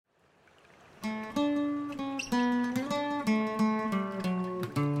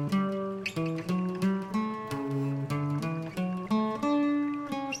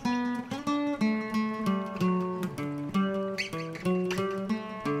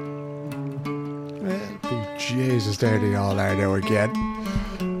Jesus, there they all are now again.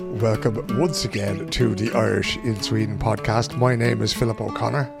 Welcome once again to the Irish in Sweden podcast. My name is Philip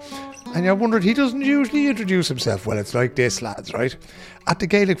O'Connor. And you wondered, he doesn't usually introduce himself. Well, it's like this, lads, right? At the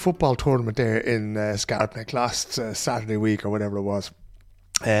Gaelic football tournament there in Scarpneck last Saturday week or whatever it was,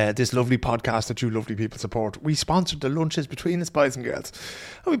 this lovely podcast that you lovely people support, we sponsored the lunches between us, boys and girls.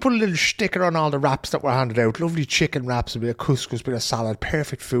 And we put a little sticker on all the wraps that were handed out. Lovely chicken wraps, a bit of couscous, a bit of salad.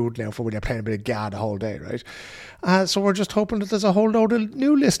 Perfect food now for when you're playing a bit of GA the whole day, right? So we're just hoping that there's a whole load of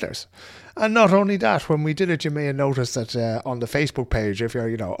new listeners. And not only that, when we did it, you may have noticed that on the Facebook page, if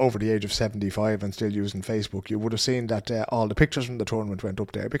you're, over the age of 75 and still using Facebook, you would have seen that all the pictures from the tournament went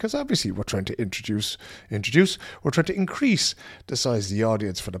up there, because obviously we're trying to we're trying to increase the size of the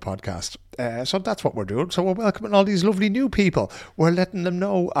audience for the podcast. So that's what we're doing. So we're welcoming all these lovely new people. We're letting them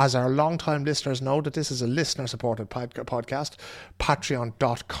know, as our long-time listeners know, that this is a listener-supported podcast.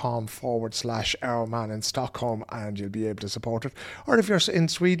 Patreon.com/Our Man in Stockholm, and you'll be able to support it. Or if you're in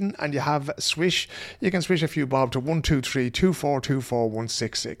Sweden and you have Swish, you can swish a few bob to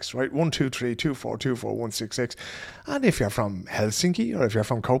 123-2424-166, right? 123-2424-166. And if you're from Helsinki or if you're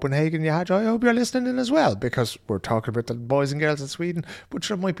from Copenhagen, I hope you're listening in as well, because we're talking about the boys and girls in Sweden, which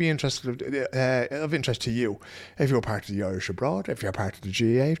might be of interest to you. If you're part of the Irish abroad, if you're part of the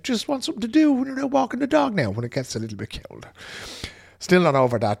GA, just want something to do when you're out walking the dog now, when it gets a little bit cold. Still not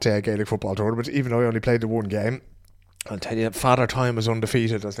over that Gaelic football tournament, even though I only played the one game. I'll tell you, Father Time was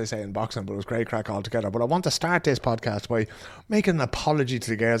undefeated, as they say in boxing, but it was great crack altogether. But I want to start this podcast by making an apology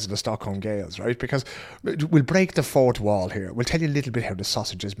to the girls of the Stockholm Gales, right? Because we'll break the fourth wall here. We'll tell you a little bit how the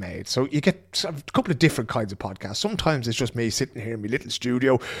sausage is made. So you get a couple of different kinds of podcasts. Sometimes it's just me sitting here in my little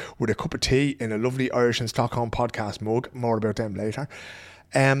studio with a cup of tea in a lovely Irish in Stockholm podcast mug. More about them later.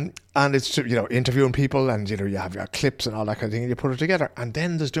 And it's, interviewing people, and, you have your clips and all that kind of thing, and you put it together. And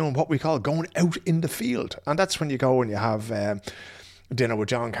then there's doing what we call going out in the field. And that's when you go and you have dinner with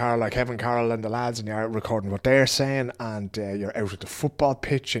John Carroll, Kevin Carroll and the lads, and you're recording what they're saying, and you're out at the football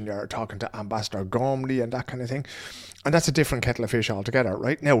pitch and you're talking to Ambassador Gormley and that kind of thing. And that's a different kettle of fish altogether,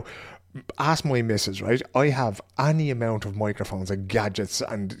 right? Now, ask my missus, right? I have any amount of microphones and gadgets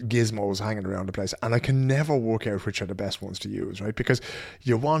and gizmos hanging around the place, and I can never work out which are the best ones to use, right? Because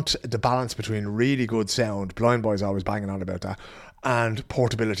you want the balance between really good sound, Blind Boy's always banging on about that, and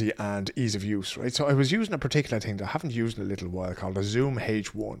portability and ease of use, right? So I was using a particular thing that I haven't used in a little while called a Zoom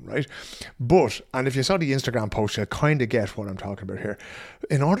H1, right? But, and if you saw the Instagram post, you'll kind of get what I'm talking about here.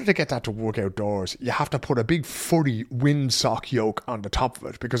 In order to get that to work outdoors, you have to put a big furry windsock yoke on the top of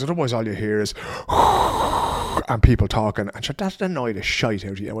it, because otherwise all you hear is and people talking, and sure, that's annoy the shite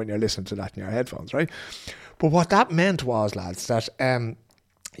out of you when you're listening to that in your headphones, right? But what that meant was, lads, that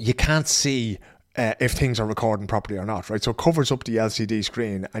you can't see if things are recording properly or not, right? So it covers up the LCD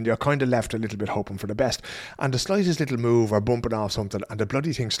screen, and you're kind of left a little bit hoping for the best. And the slightest little move or bumping off something, and the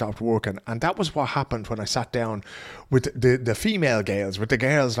bloody thing stopped working. And that was what happened when I sat down with the female Gaels, with the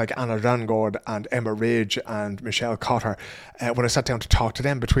girls like Anna Rangord and Emma Ridge and Michelle Cotter, when I sat down to talk to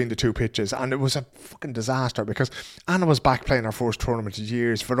them between the two pitches. And it was a fucking disaster, because Anna was back playing her first tournament in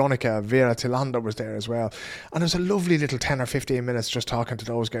years. Veronica Vera Tillander was there as well. And it was a lovely little 10 or 15 minutes just talking to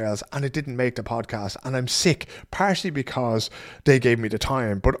those girls, and it didn't make the podcast. And I'm sick, partially because they gave me the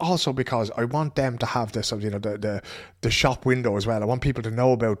time, but also because I want them to have this, the shop window as well. I want people to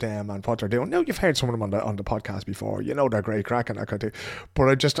know about them and what they're doing. Now, you've heard some of them on the podcast before, they're great crack and that kind of thing, but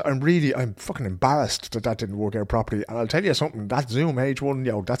I'm fucking embarrassed that didn't work out properly. And I'll tell you something, that Zoom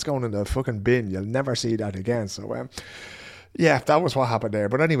H1, that's going in the fucking bin. You'll never see that again. So yeah, that was what happened there.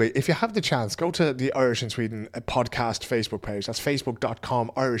 But anyway, if you have the chance, go to the Irish in Sweden podcast Facebook page. That's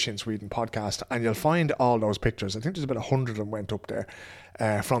facebook.com Irish in Sweden podcast, and you'll find all those pictures. I think there's about 100 of them went up there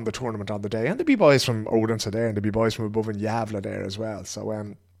from the tournament on the day. And there'll be boys from Odense there, and there'll be boys from above in Gävle there as well. So a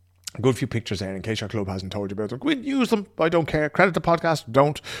good few pictures there, in case your club hasn't told you about them. Go and use them. I don't care. Credit the podcast.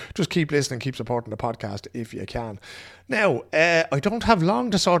 Don't. Just keep listening. Keep supporting the podcast if you can. Now, I don't have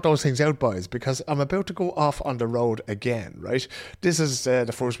long to sort those things out, boys, because I'm about to go off on the road again, right? This is the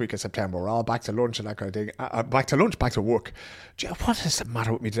first week of September. We're all back to lunch and that kind of thing. Back to work. What is the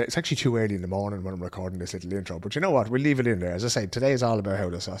matter with me today? It's actually too early in the morning when I'm recording this little intro, but you know what? We'll leave it in there. As I say, today is all about how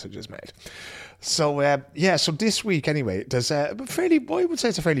the sausage is made. So, so this week, anyway, there's I would say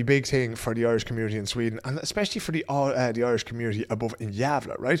it's a fairly big thing for the Irish community in Sweden, and especially for the Irish community above in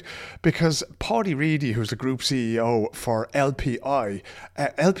Gävle, right? Because Paddy Reedy, who's the group CEO for LPI.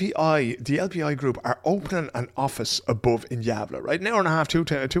 The LPI group are opening an office above in Gävle, right? An hour and a half, 2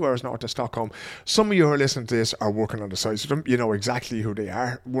 hours north of Stockholm. Some of you who are listening to this are working on the site of them. You know exactly who they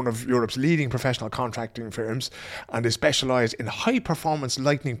are. One of Europe's leading professional contracting firms, and they specialise in high-performance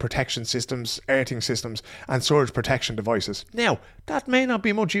lightning protection systems, earthing systems, and surge protection devices. Now, that may not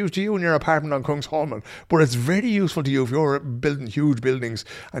be much use to you in your apartment on Kungsholmen, but it's very useful to you if you're building huge buildings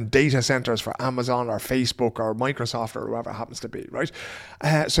and data centres for Amazon or Facebook or Microsoft or whoever it happens to be, right?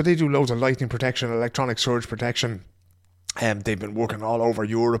 So they do loads of lightning protection, electronic surge protection. They've been working all over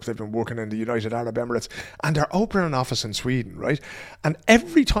Europe. They've been working in the United Arab Emirates, and they're opening an office in Sweden, right? And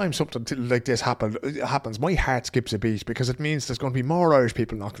every time something like this happens, my heart skips a beat, because it means there's going to be more Irish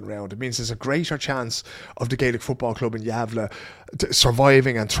people knocking around. It means there's a greater chance of the Gaelic Football Club in Gävle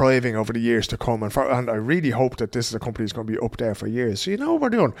surviving and thriving over the years to come. And I really hope that this is a company that's going to be up there for years. So you know what we're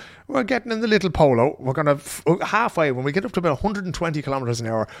doing? We're getting in the little polo. We're going to halfway, when we get up to about 120 kilometres an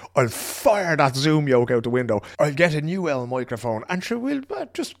hour, I'll fire that Zoom yoke out the window. I'll get a new microphone, and sure, we'll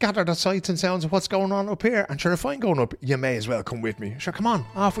just gather the sights and sounds of what's going on up here. And sure, if I'm going up, you may as well come with me. Sure, come on,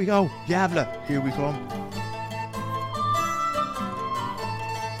 off we go. Gävle, here we come.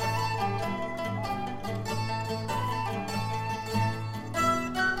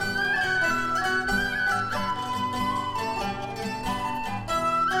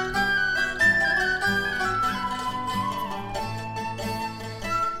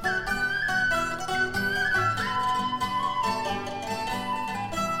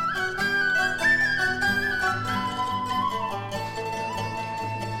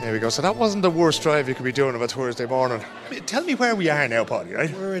 There we go. So that wasn't the worst drive you could be doing on a Thursday morning. Tell me where we are now, Paddy, right?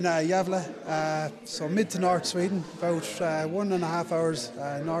 We're in Gävle, so mid to north Sweden, about 1.5 hours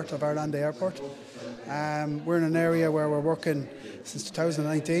north of Arlanda Airport. We're in an area where we're working since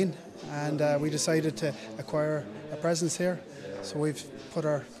 2019, and we decided to acquire a presence here. So we've put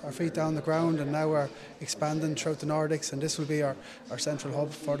our feet down the ground, and now we're expanding throughout the Nordics, and this will be our central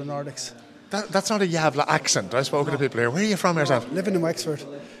hub for the Nordics. That's not a Gävle accent. I've spoken to people here. Where are you from yourself? Living in Wexford,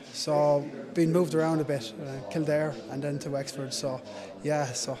 so been moved around a bit, Kildare and then to Wexford. So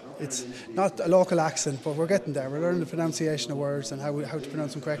it's not a local accent, but we're getting there. We're learning the pronunciation of words and how to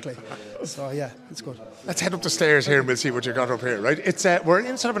pronounce them correctly. So yeah, it's good. Let's head up the stairs here and we'll see what you got up here, right? It's we're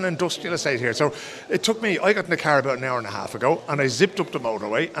in sort of an industrial estate here. So it took me, I got in the car about an hour and a half ago, and I zipped up the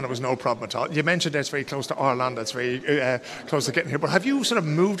motorway, and it was no problem at all. You mentioned it's very close to Arlanda, it's very close to getting here, but have you sort of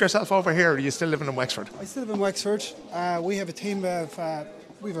moved yourself over here, or are you still living in Wexford? I still live in Wexford. We have a team of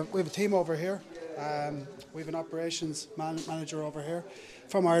we have a team over here. We have an operations manager over here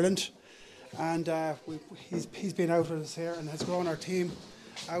from Ireland, and he's been out with us here and has grown our team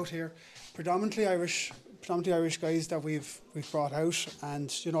out here. Predominantly Irish guys that we've brought out,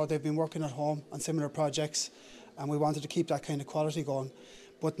 and you know, they've been working at home on similar projects, and we wanted to keep that kind of quality going.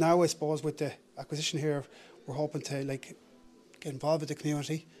 But now, I suppose, with the acquisition here, we're hoping to get involved with the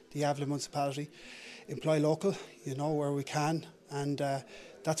community, the Gävle municipality, employ local, you know, where we can, and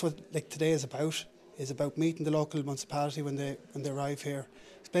that's what today is about meeting the local municipality when they arrive here,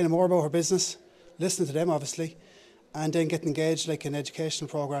 explaining more about our business, listening to them obviously, and then getting engaged in educational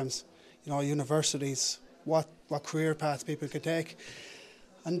programs, you know, universities, what career paths people could take,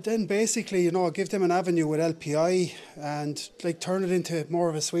 and then basically, you know, give them an avenue with LPI and turn it into more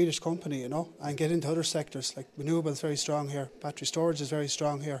of a Swedish company, you know, and get into other sectors. Renewables very strong here, battery storage is very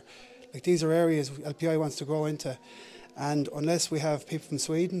strong here. These are areas LPI wants to grow into. And unless we have people from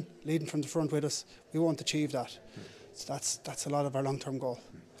Sweden leading from the front with us, we won't achieve that. So that's a lot of our long-term goal.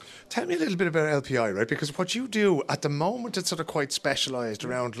 Tell me a little bit about LPI, right? Because what you do at the moment, it's sort of quite specialised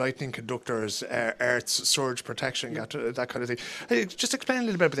around lightning conductors, earths, surge protection, that kind of thing. Just explain a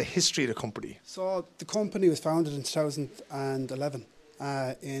little bit about the history of the company. So the company was founded in 2011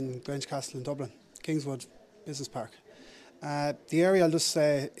 in Grange Castle in Dublin, Kingswood Business Park. The area, I'll just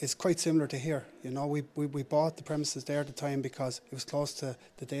say, is quite similar to here. You know, we bought the premises there at the time because it was close to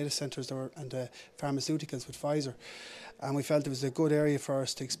the data centres and the pharmaceuticals with Pfizer, and we felt it was a good area for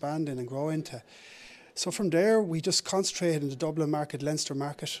us to expand in and grow into. So from there, we just concentrated in the Dublin market, Leinster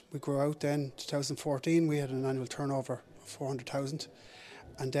market. We grew out then. 2014, we had an annual turnover of 400,000,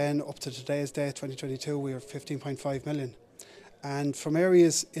 and then up to today's day, 2022, we were 15.5 million. And from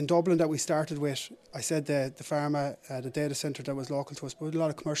areas in Dublin that we started with, I said the pharma, the data centre that was local to us, but we had a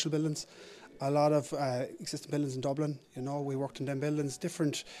lot of commercial buildings, a lot of existing buildings in Dublin. You know, we worked in them buildings,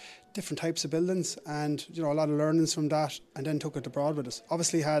 different types of buildings, and you know, a lot of learnings from that, and then took it abroad with us.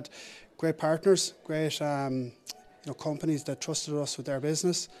 Obviously had great partners, great companies that trusted us with their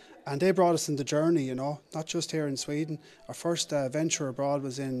business, and they brought us in the journey, you know, not just here in Sweden. Our first venture abroad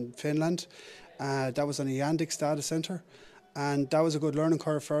was in Finland, That was on a Yandex data centre, and that was a good learning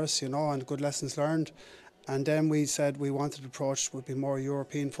curve for us, and good lessons learned. And then we said we wanted the approach would be more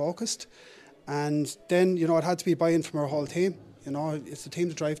European focused. And then, it had to be buy-in from our whole team. It's the team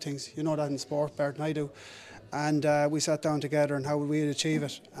to drive things. You know that in sport, Bert and I do. And we sat down together and how would we achieve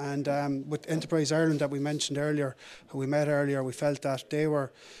it. And with Enterprise Ireland that we mentioned earlier, who we met earlier, we felt that they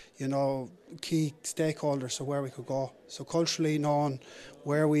were, key stakeholders of where we could go. So culturally known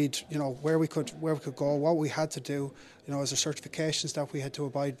where we could go, what we had to do, as the certifications that we had to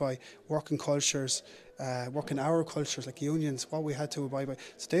abide by, working cultures, working hour cultures like unions, what we had to abide by.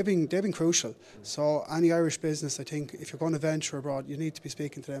 So they've been crucial. So any Irish business, I think, if you're going to venture abroad, you need to be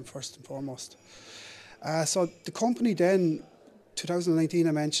speaking to them first and foremost. So the company then, 2019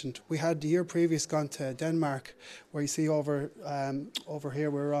 I mentioned, we had the year previous gone to Denmark, where you see over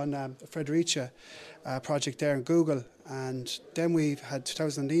here we're on Fredericia project there in Google, and then we had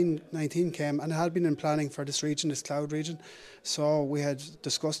 2019 came and it had been in planning for this region, this cloud region, so we had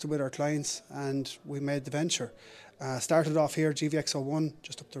discussed it with our clients and we made the venture. Started off here, GVX01,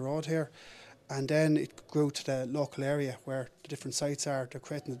 just up the road here, and then it grew to the local area where the different sites are. They're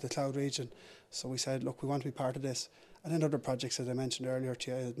creating the cloud region, so we said, look, we want to be part of this. And then other projects, as I mentioned earlier,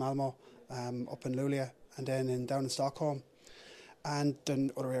 Malmo, up in Luleå, and then down in Stockholm, and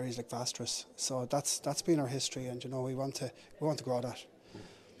then other areas like Vastris. So that's been our history, and we want to grow that.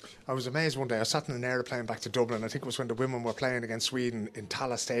 I was amazed one day. I sat in an aeroplane back to Dublin. I think it was when the women were playing against Sweden in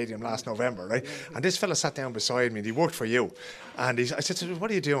Tala Stadium last November, right? And this fella sat down beside me, and he worked for you. And I said, "What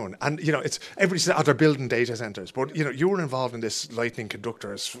are you doing?" And it's everybody said, "Oh, they're building data centers." But you were involved in this lightning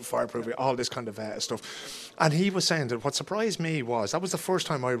conductors, fireproofing, all this kind of stuff. And he was saying that what surprised me was that was the first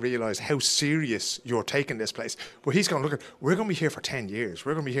time I realised how serious you're taking this place. But he's going, "Look, we're going to be here for 10 years.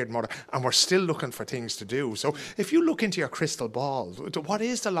 We're going to be here tomorrow, and we're still looking for things to do." So if you look into your crystal ball, what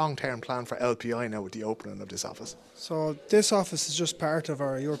is the long-term plan for LPI now with the opening of this office? So this office is just part of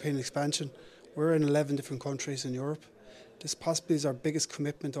our European expansion. We're in 11 different countries in Europe. This possibly is our biggest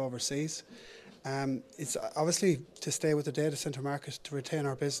commitment overseas. It's obviously to stay with the data centre market, to retain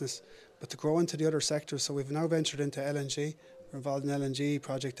our business, but to grow into the other sectors. So we've now ventured into LNG. We're involved in an LNG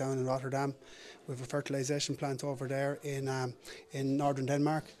project down in Rotterdam. We have a fertilisation plant over there in northern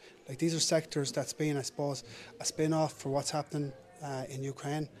Denmark. Like, these are sectors that's been, I suppose, a spin-off for what's happening in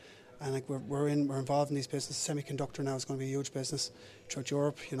Ukraine. And like we're involved in these businesses. Semiconductor now is going to be a huge business throughout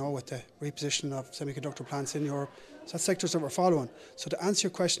Europe, with the repositioning of semiconductor plants in Europe. So that's sectors that we're following. So to answer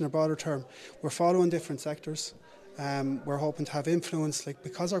your question in a broader term, we're following different sectors. We're hoping to have influence,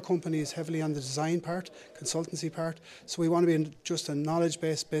 because our company is heavily on the design part, consultancy part. So we want to be just a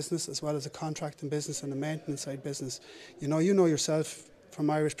knowledge-based business as well as a contracting business and a maintenance side business. You know yourself, from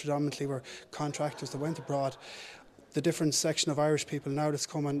Irish predominantly, we're contractors that went abroad. The different section of Irish people now that's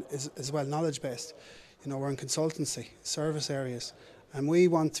coming is as well knowledge-based. We're in consultancy, service areas, and we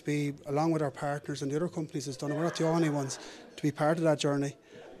want to be, along with our partners and the other companies that's done it, we're not the only ones, to be part of that journey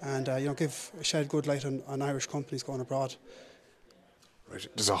and shed good light on Irish companies going abroad. Right.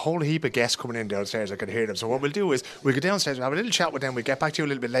 There's a whole heap of guests coming in downstairs. I can hear them. So what we'll do is we'll go downstairs and have a little chat with them. We'll get back to you a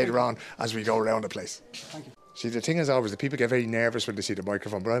little bit later on as we go around the place. Thank you. See, the thing is always that people get very nervous when they see the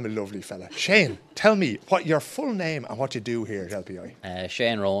microphone, but I'm a lovely fella. Shane, tell me what your full name and what you do here at LPI.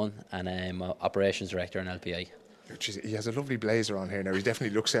 Shane Rowan, and I'm Operations Director in LPI. Jeez, he has a lovely blazer on here now. He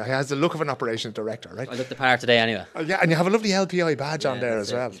definitely looks. He has the look of an operations director, right? I look the part today anyway. Yeah, and you have a lovely LPI badge on there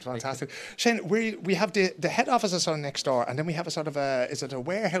as well. It's fantastic. Shane, we have the head office is on next door, and then we have a sort of is it a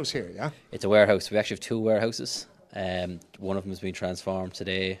warehouse here? Yeah, it's a warehouse. We actually have two warehouses. One of them has been transformed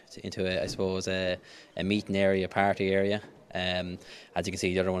today into a meeting area, party area. As you can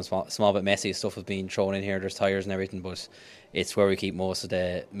see, the other one's small bit messy. Stuff has been thrown in here. There's tyres and everything, but it's where we keep most of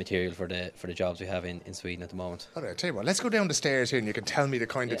the material for the jobs we have in Sweden at the moment. All right, I'll tell you what, let's go down the stairs here and you can tell me the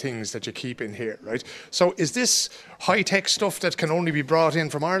kind of things that you keep in here, right? So is this high-tech stuff that can only be brought in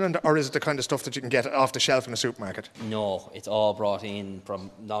from Ireland, or is it the kind of stuff that you can get off the shelf in a supermarket? No, it's all brought in from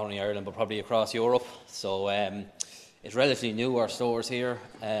not only Ireland but probably across Europe. So it's relatively new, our stores here.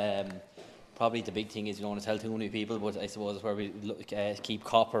 Probably the big thing is you don't want to tell too many people, but I suppose where we keep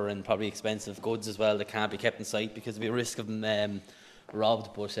copper and probably expensive goods as well that can't be kept in sight because of the risk of them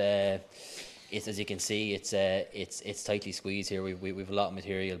robbed. But it's, as you can see, it's tightly squeezed here. We've a lot of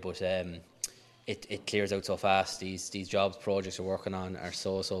material, but it clears out so fast. These jobs projects we're working on are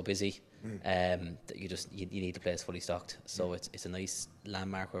so busy that you need the place fully stocked. So it's a nice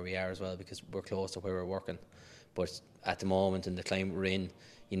landmark where we are as well because we're close to where we're working. But at the moment in the climate we're in,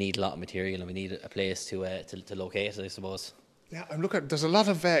 you need a lot of material and we need a place to locate it, I suppose. Yeah, I'm looking. There's a lot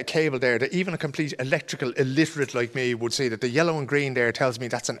of cable there that even a complete electrical illiterate like me would say that the yellow and green there tells me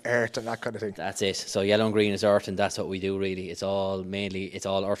that's an earth and that kind of thing. That's it. So yellow and green is earth, and that's what we do really. It's all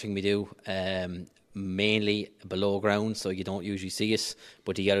earthing we do. Mainly below ground, so you don't usually see it.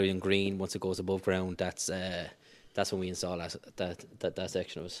 But the yellow and green, once it goes above ground, that's when we install that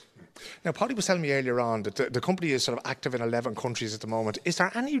section of it. Now, Paddy was telling me earlier on that the company is sort of active in 11 countries at the moment. Is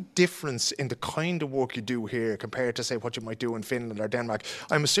there any difference in the kind of work you do here compared to, say, what you might do in Finland or Denmark?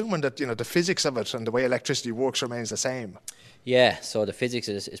 I'm assuming that the physics of it and the way electricity works remains the same. Yeah, so the physics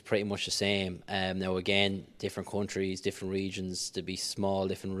is pretty much the same. Now, again, different countries, different regions, to be small,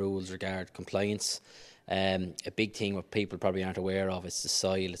 different rules regard compliance. A big thing what people probably aren't aware of is the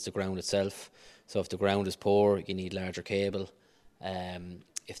soil, it's the ground itself. So if the ground is poor, you need larger cable.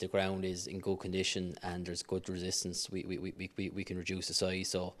 If the ground is in good condition and there's good resistance, we can reduce the size.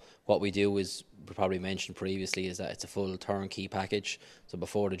 So what we do is, we probably mentioned previously, is that it's a full turnkey package. So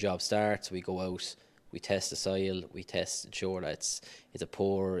before the job starts, we go out, we test the soil, we ensure that it's a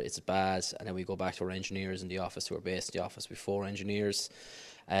poor, it's bad, and then we go back to our engineers in the office, who are based in the office with 4 engineers,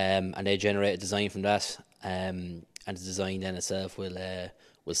 and they generate a design from that. And the design then itself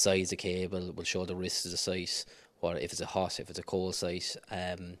will size the cable, will show the risks of the site, if it's a hot, if it's a cold site,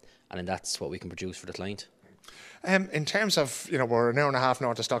 and then that's what we can produce for the client. In terms of, we're an hour and a half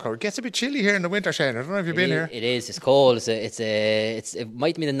north of Stockholm. It gets a bit chilly here in the winter, Shane. I don't know if you've been here. It is. It's cold. It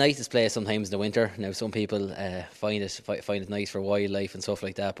might be the nicest place sometimes in the winter. Now, some people find it nice for wildlife and stuff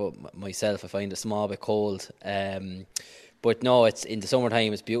like that, but myself, I find it a small bit cold. But no, it's in the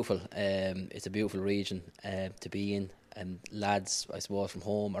summertime. It's beautiful. It's a beautiful region to be in. And lads, I suppose, from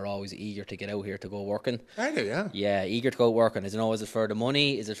home are always eager to get out here to go working. Are they, yeah? Yeah, eager to go working. I don't know, is it for the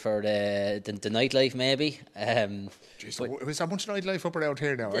money? Is it for the nightlife, maybe? Is there much nightlife up around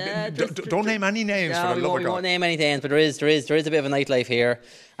here now? Don't name any names for the love of God. We won't name any names, but there is a bit of a nightlife here.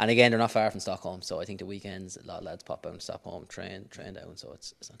 And again, they're not far from Stockholm, so I think the weekends, a lot of lads pop out and stop home, train down, so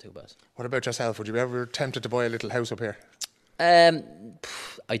it's not too bad. What about yourself? Would you be ever tempted to buy a little house up here?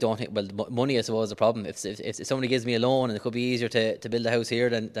 I don't think. Well, money, I suppose, is a problem. If somebody gives me a loan, and it could be easier to build a house here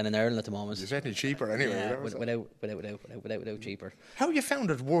than in Ireland at the moment. It's certainly cheaper anyway. Yeah, without cheaper. How have you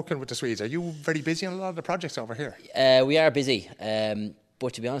found it working with the Swedes? Are you very busy on a lot of the projects over here? We are busy.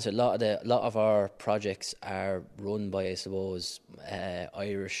 But to be honest, a lot of our projects are run by, I suppose,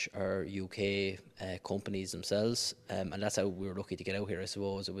 Irish or UK companies themselves, and that's how we were lucky to get out here. I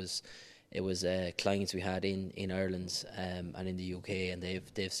suppose it was clients we had in Ireland and in the UK, and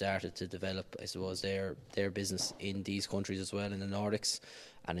they've started to develop, I suppose, their business in these countries as well, in the Nordics,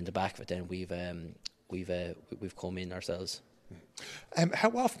 and in the back of it, then we've come in ourselves.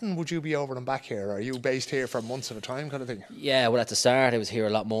 How often would you be over and back here? Are you based here for months at a time, kind of thing? Yeah, well, at the start I was here a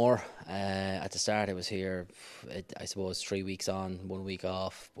lot more. At the start I was here, I suppose, 3 weeks on, 1 week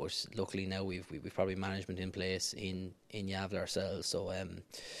off. But luckily now we've probably management in place in Gävle ourselves. So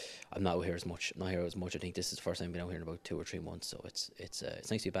I'm not here as much. I think this is the first time I've been out here in about 2 or 3 months. So it's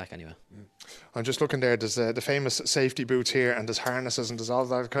nice to be back anyway. I'm just looking there. There's the famous safety boots here, and there's harnesses, and there's all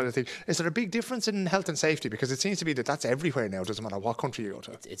that kind of thing. Is there a big difference in health and safety? Because it seems to be that's everywhere now. It doesn't matter what country you go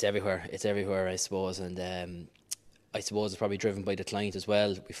to. It's everywhere. It's everywhere, I suppose, and I suppose it's probably driven by the client as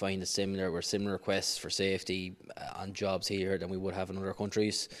well. We find similar requests for safety on jobs here than we would have in other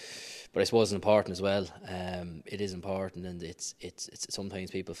countries. But I suppose it's important as well. It is important, and it's sometimes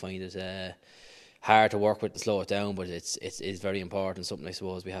people find it hard to work with and slow it down. But it's very important. Something I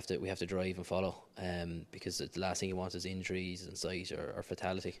suppose we have to drive and follow. Because the last thing you want is injuries and sight or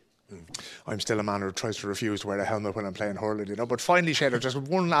fatality. I'm still a man who tries to refuse to wear a helmet when I'm playing hurling, But finally, Shane, just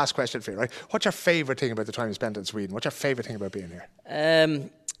one last question for you, right? What's your favourite thing about the time you spent in Sweden? What's your favourite thing about being here?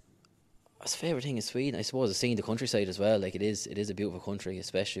 My favourite thing in Sweden, I suppose, is seeing the countryside as well. Like it is a beautiful country,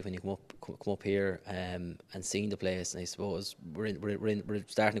 especially when you come up here and seeing the place. And I suppose we're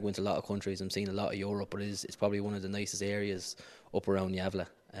starting to go into a lot of countries. I'm seeing a lot of Europe, but it's probably one of the nicest areas up around Gävle.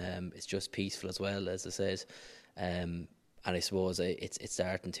 It's just peaceful as well, as I said. And I suppose it's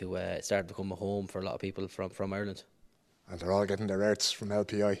starting to become a home for a lot of people from Ireland. And they're all getting their arts from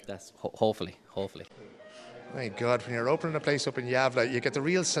LPI. That's hopefully. My God, when you're opening a place up in Gävle, you get the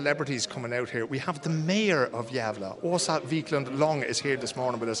real celebrities coming out here. We have the mayor of Gävle, Åsa Wiklund Long, is here this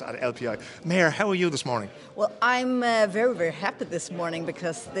morning with us at LPI. Mayor, how are you this morning? Well, I'm very, very happy this morning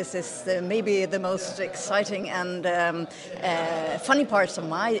because this is maybe the most exciting and funny parts of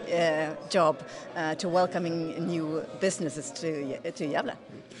my job to welcoming new businesses to Gävle.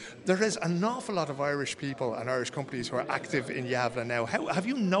 There is an awful lot of Irish people and Irish companies who are active in Gävle now. How have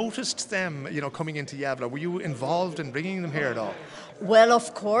you noticed them, coming into Gävle? Were you involved in bringing them here at all? Well,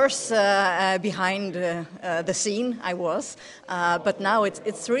 of course, behind the scene I was, but now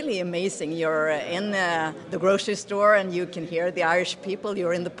it's really amazing. You're in the grocery store and you can hear the Irish people.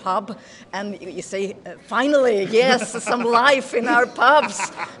 You're in the pub and you say, finally, yes, some life in our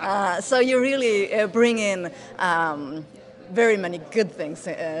pubs. So you really bring in very many good things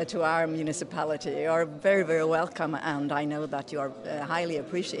to our municipality. You are very, very welcome, and I know that you are highly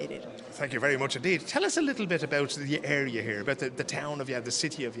appreciated. Thank you very much indeed. Tell us a little bit about the area here, about the town of Gävle, the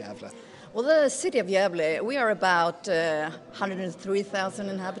city of Gävle. Well, the city of Gävle, we are about 103,000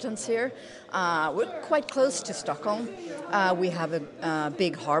 inhabitants here. We're quite close to Stockholm. We have a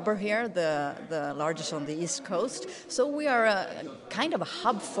big harbor here, the largest on the east coast. So we are a kind of a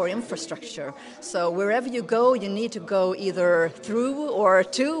hub for infrastructure. So wherever you go, you need to go either through or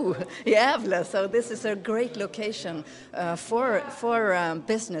to Gävle. So this is a great location for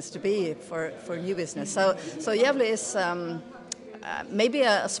business to be, for new business. So Gävle is maybe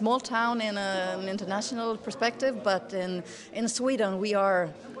a small town in an international perspective, but in Sweden we are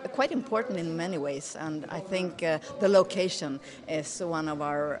quite important in many ways, and I think the location is one of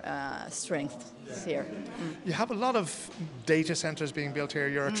our strengths here. You have a lot of data centers being built here.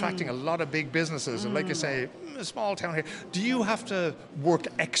 You're attracting a lot of big businesses, and like you say, a small town here. Do you have to work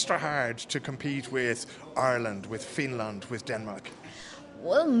extra hard to compete with Ireland, with Finland, with Denmark?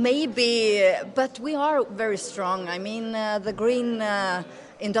 Well, maybe, but we are very strong. I mean, the green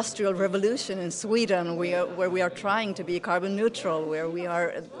industrial revolution in Sweden, where we are trying to be carbon neutral, where we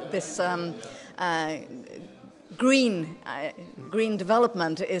are this green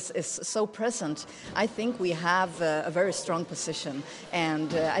development is so present. I think we have a very strong position,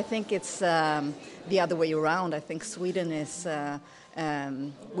 and I think it's the other way around. I think Sweden is.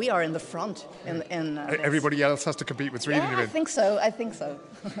 We are in the front. Everybody else has to compete with Sweden. Yeah, I think so.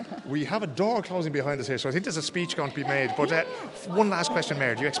 We have a door closing behind us here, so I think there's a speech going to be made. But one last question,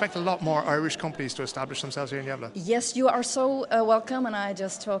 Mayor. Do you expect a lot more Irish companies to establish themselves here in Gävle? Yes, you are so welcome. And I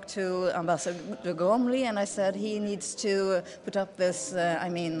just talked to Ambassador Gormley, and I said he needs to put up this.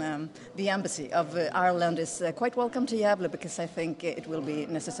 The embassy of Ireland is quite welcome to Gävle, because I think it will be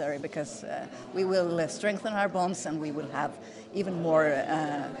necessary, because we will strengthen our bonds and we will have even more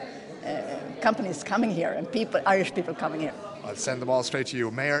companies coming here and Irish people coming here. I'll send them all straight to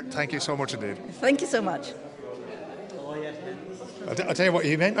you. Mayor, thank you so much indeed. Thank you so much. I'll tell you what,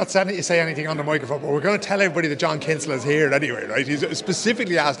 you may not say anything on the microphone, but we're going to tell everybody that John Kinsella is here anyway, right? He's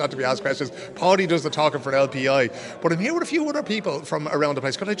specifically asked not to be asked questions. Paddy does the talking for LPI. But I'm here with a few other people from around the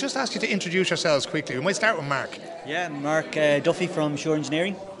place. Could I just ask you to introduce yourselves quickly? We might start with Mark. Yeah, Mark Duffy from Shore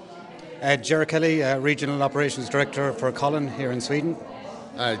Engineering. Gerard Kelly, Regional Operations Director for Colin here in Sweden.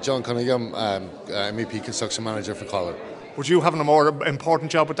 John Cunningham, MEP Construction Manager for Colin. Would you have a more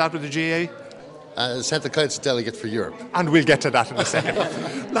important job with that with the GA? Centre Council Delegate for Europe. And we'll get to that in a second.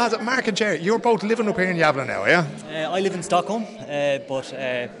 Lads, Mark and Jerry, you're both living up here in Gävle now, yeah? I live in Stockholm, but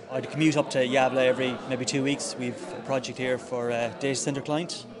I'd commute up to Gävle every maybe 2 weeks. We've a project here for a data centre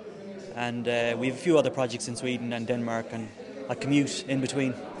client, and we have a few other projects in Sweden and Denmark, and I commute in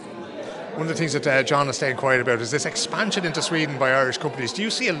between. One of the things that John is staying quiet about is this expansion into Sweden by Irish companies. Do you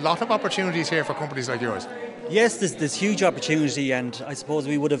see a lot of opportunities here for companies like yours? Yes, there's huge opportunity, and I suppose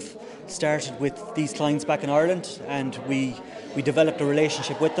we would have started with these clients back in Ireland, and we developed a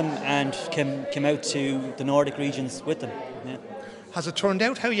relationship with them and came out to the Nordic regions with them. Yeah. Has it turned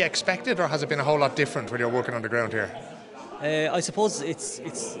out how you expected, or has it been a whole lot different when you're working on the ground here? I suppose it's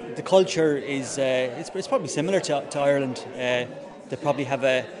the culture is it's probably similar to Ireland. They probably have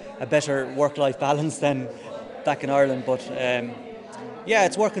a better work-life balance than back in Ireland, but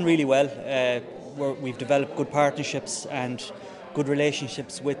it's working really well. We've developed good partnerships and good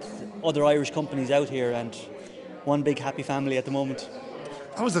relationships with other Irish companies out here, and one big happy family at the moment.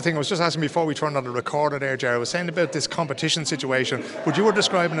 That was the thing I was just asking before we turned on the recorder there, Jerry. I was saying about this competition situation, but you were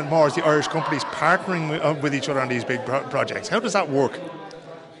describing it more as the Irish companies partnering with each other on these big projects. How does that work?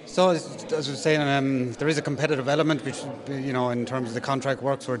 So, as I was saying, there is a competitive element, which, in terms of the contract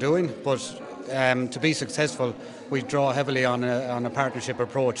works we're doing, but to be successful, we draw heavily on a partnership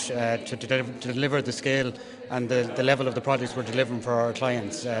approach to deliver the scale and the level of the projects we're delivering for our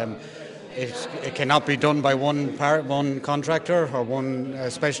clients. It cannot be done by one contractor or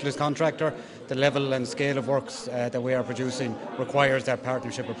one specialist contractor. The level and scale of works that we are producing requires that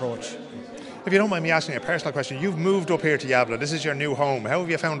partnership approach. If you don't mind me asking you a personal question, you've moved up here to Gävle. This is your new home. How have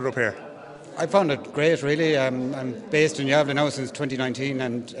you found it up here? I found it great, really. I'm based in Gävle now since 2019,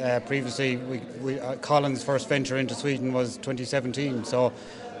 and previously Colin's first venture into Sweden was 2017. So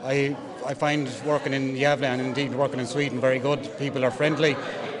I find working in Gävle and indeed working in Sweden very good. People are friendly.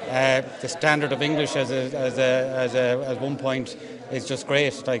 The standard of English as one point is just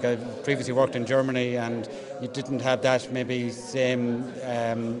great. Like, I've previously worked in Germany, and you didn't have that maybe same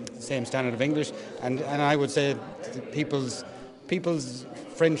standard of English. And I would say people's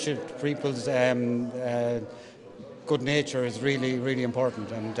friendship, people's good nature is really, really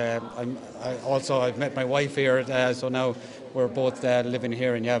important. And I've met my wife here, so now we're both living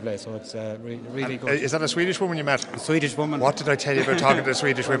here in Gävle, so it's really good. Is that a Swedish woman you met? A Swedish woman. What did I tell you about talking to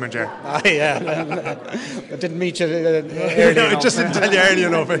Swedish women, Jer? Yeah, I didn't meet you early enough. I just didn't tell you early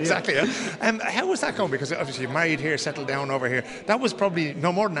enough, exactly. Yeah. How was that going? Because obviously you're married here, settled down over here. That was probably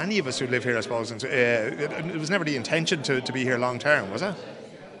no more than any of us who live here, I suppose. And, it was never the intention to be here long term, was it?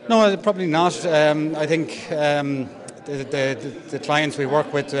 No, probably not. I think the clients we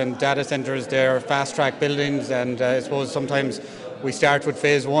work with and data centres, they're fast track buildings, and I suppose sometimes we start with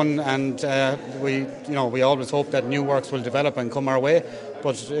phase one, and we always hope that new works will develop and come our way,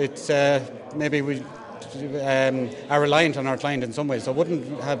 but it's maybe we are reliant on our client in some ways, so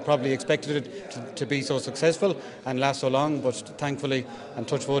wouldn't have probably expected it to be so successful and last so long, but thankfully, and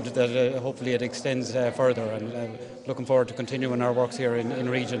touch wood, that hopefully it extends further, and looking forward to continuing our works here in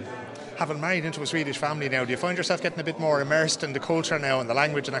region. Having married into a Swedish family now, do you find yourself getting a bit more immersed in the culture now and the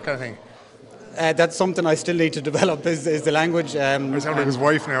language and that kind of thing? That's something I still need to develop, is the language. I sound like his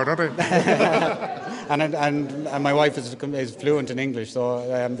wife now, don't I? and my wife is fluent in English, so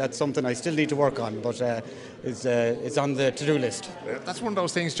that's something I still need to work on, but it's on the to-do list. That's one of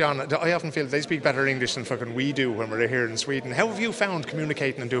those things, John. I often feel they speak better English than fucking we do when we're here in Sweden. How have you found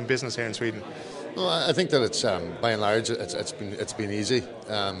communicating and doing business here in Sweden? Well, I think that it's by and large it's been easy.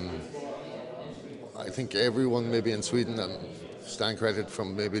 I think everyone maybe in Sweden, and stand corrected,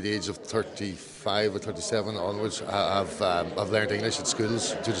 from maybe the age of 35 or 37 onwards, have learned English at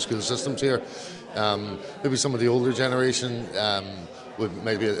schools, through the school systems here. Maybe some of the older generation would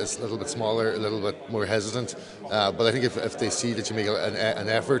maybe a little bit smaller, a little bit more hesitant. But I think if they see that you make an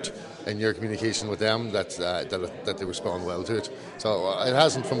effort in your communication with them, that they respond well to it. So it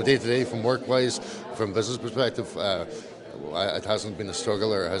hasn't, from a day-to-day, from work-wise, from business perspective, it hasn't been a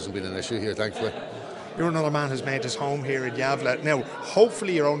struggle, or it hasn't been an issue here, thankfully. You're another man who's made his home here in Gävle. Now,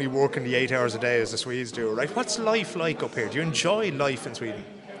 hopefully you're only working the 8 hours a day as the Swedes do, right? What's life like up here? Do you enjoy life in Sweden?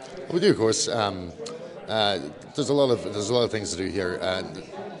 We do, of course. There's a lot of things to do here.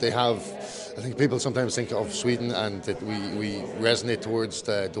 They have, I think people sometimes think of Sweden and that we resonate towards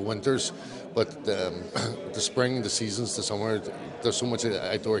the winters, but the spring, the seasons, the summer, there's so much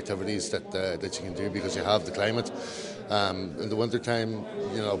outdoor activities that you can do because you have the climate. In the winter time,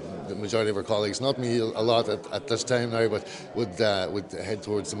 the majority of our colleagues, not me a lot at this time now, but would head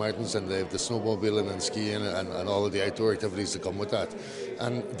towards the mountains, and the snowmobiling and skiing and all of the outdoor activities that come with that.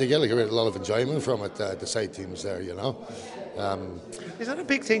 And they get a lot of enjoyment from it, the side teams there, Is that a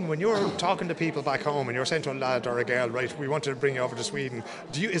big thing when you're talking to people back home and you're saying to a lad or a girl, right, we want to bring you over to Sweden?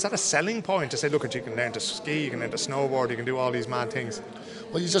 Is that a selling point to say, look, you can learn to ski, you can learn to snowboard, you can do all these mad things?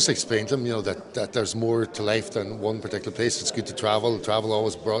 Well, you just explain to them, that there's more to life than one particular place. It's good to travel. Travel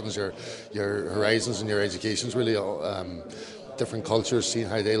always broadens your horizons and your educations, really. Different cultures, seeing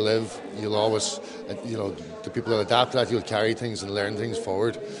how they live. You'll always, the people that adapt to that, you'll carry things and learn things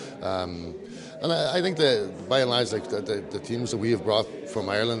forward. And I think that by and large, the teams that we have brought from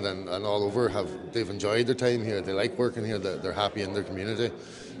Ireland and all over, they've enjoyed their time here. They like working here. They're happy in their community,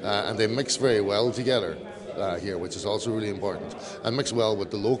 and they mix very well together here, which is also really important, and mix well with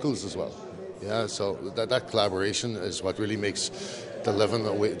the locals as well. Yeah, so that collaboration is what really makes the living,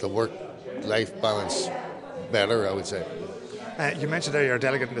 the work-life balance better, I would say. You mentioned there you're a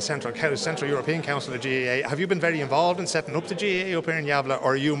delegate in the Central European Council of the GAA. Have you been very involved in setting up the GAA up here in Gävle,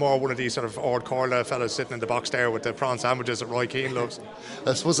 or are you more one of these sort of Ord Corla fellas sitting in the box there with the prawn sandwiches that Roy Keane loves?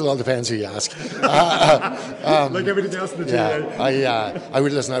 I suppose it all depends who you ask. Like everything else in the GAA. I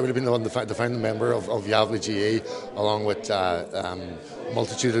would have been the founding member of Gävle GAA, along with a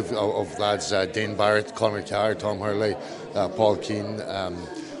multitude of lads, Dane Barrett, Conor Carr, Tom Hurley, Paul Keane,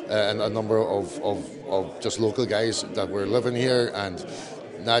 and a number of just local guys that were living here, and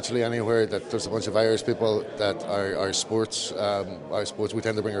naturally anywhere that there's a bunch of Irish people that are sports, we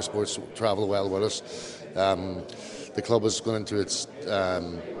tend to bring our sports travel well with us. The club is going into its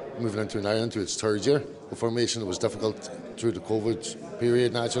moving into Ireland to its third year. The formation was difficult through the COVID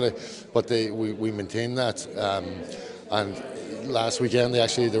period naturally, but we maintained that. And last weekend they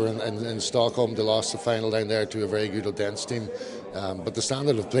were in Stockholm. They lost the final down there to a very good Odense team. But the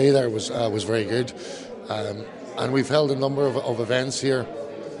standard of play there was very good, and we've held a number of events here.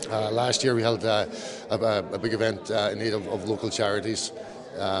 Last year we held a big event in aid of local charities,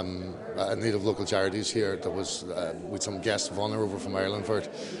 native local charities here. That was with some guests of honour over from Ireland for it.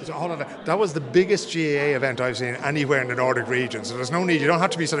 So hold on, that was the biggest GAA event I've seen anywhere in the Nordic region. So there's no need, you don't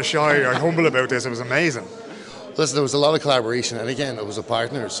have to be sort of shy or humble about this. It was amazing. Listen, there was a lot of collaboration, and again, it was with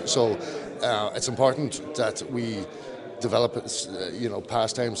partners. So it's important that we develop,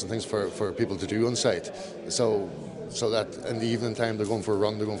 pastimes and things for people to do on site. So that in the evening time they're going for a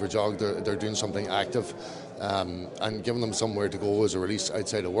run, they're going for a jog, they're doing something active, and giving them somewhere to go as a release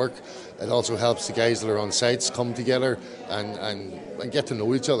outside of work. It also helps the guys that are on sites come together and get to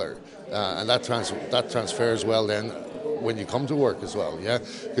know each other, and that transfers well then when you come to work as well. Yeah,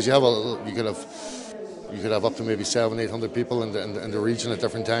 because you could have up to maybe 700-800 people in the region at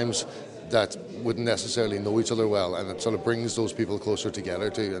different times that wouldn't necessarily know each other well, and it sort of brings those people closer together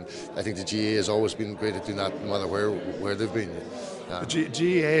too. And I think the GAA has always been great at doing that, no matter where they've been. The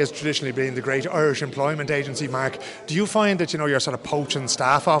GAA has traditionally been the great Irish employment agency, Mark. Do you find that you're sort of poaching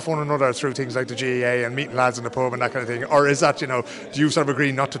staff off one another through things like the GAA and meeting lads in the pub and that kind of thing, or is that do you sort of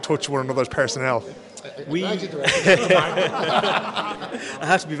agree not to touch one another's personnel? I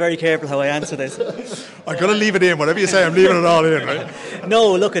have to be very careful how I answer this. I'm going to leave it in. Whatever you say, I'm leaving it all in, right?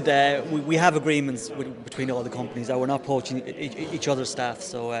 No, look at we have agreements between all the companies that we're not poaching each other's staff.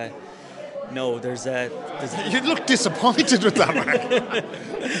 So no, there's. You look disappointed with that,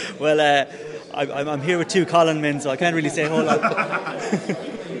 Mark. Well, I'm here with two Colin men, so I can't really say a whole lot.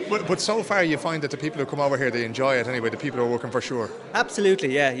 But so far you find that the people who come over here, they enjoy it anyway, the people who are working for sure.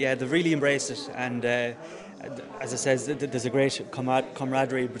 Absolutely, yeah, they really embrace it, and as I says, there's a great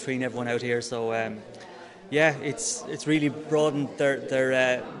camaraderie between everyone out here, so it's really broadened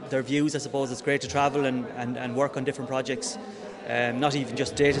their views. I suppose it's great to travel and work on different projects, not even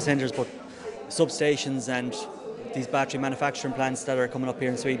just data centres but substations and these battery manufacturing plants that are coming up here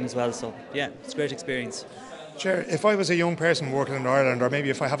in Sweden as well, so yeah, it's a great experience. Sure. If I was a young person working in Ireland, or maybe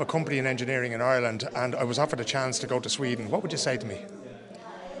if I have a company in engineering in Ireland and I was offered a chance to go to Sweden, what would you say to me?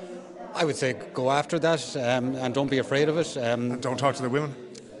 I would say go after that, and don't be afraid of it. And don't talk to the women?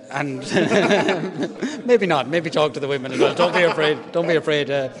 And maybe not. Maybe talk to the women as well. Don't be afraid. Don't be afraid.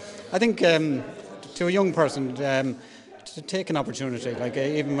 I think to a young person, to take an opportunity. Like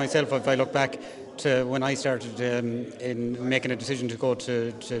even myself, if I look back to when I started in making a decision to go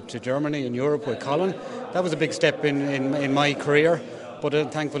to Germany and Europe with Colin, that was a big step in my career.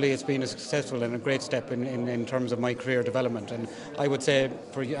 But thankfully it's been a successful and a great step in terms of my career development. And I would say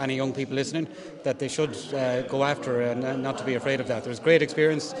for any young people listening that they should go after it and not to be afraid of that. There's great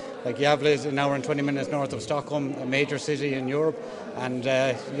experience. Like Gävle is an hour and 20 minutes north of Stockholm, a major city in Europe. And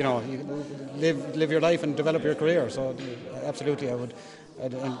you live your life and develop your career. So absolutely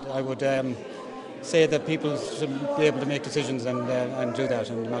I would say that people should be able to make decisions and do that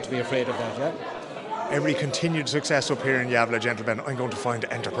and not to be afraid of that, yeah? Every continued success up here in Gävle, gentlemen. I'm going to find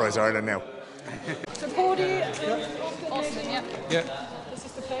Enterprise Ireland now. So Cody, Austin, yeah. This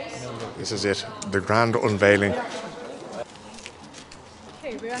is the place. This is it, the grand unveiling.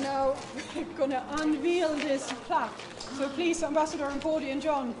 Okay, we are now going to unveil this plaque. So please, Ambassador and Cody and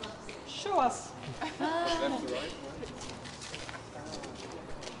John, show us. Left to right.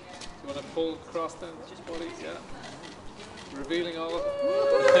 You want to pull across them, Cody? Yeah. Revealing all of it.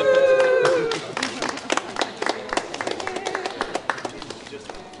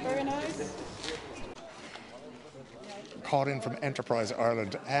 Very nice. Colin from Enterprise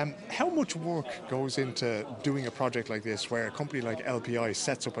Ireland. How much work goes into doing a project like this where a company like LPI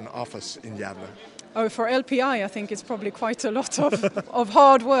sets up an office in Gävle? Oh, for LPI, I think it's probably quite a lot of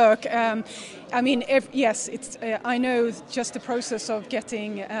hard work. I mean, yes, it's. I know just the process of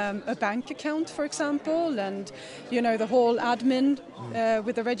getting a bank account, for example, and the whole admin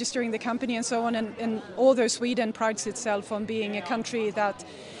with the registering the company and so on. And although Sweden prides itself on being a country that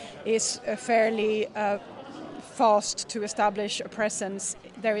is fairly fast to establish a presence,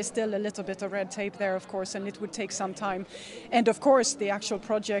 there is still a little bit of red tape there, of course, and it would take some time. And of course, the actual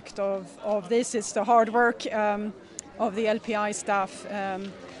project of this is the hard work of the LPI staff.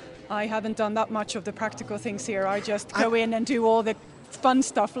 I haven't done that much of the practical things here. I just go in and do all the fun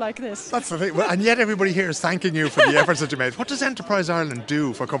stuff like this. That's the thing. And yet everybody here is thanking you for the efforts that you made. What does Enterprise Ireland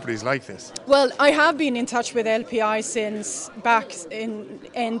do for companies like this? Well, I have been in touch with LPI since back in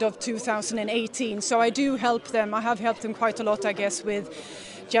end of 2018. So I do help them. I have helped them quite a lot, I guess, with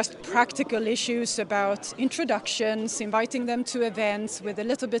just practical issues about introductions, inviting them to events with a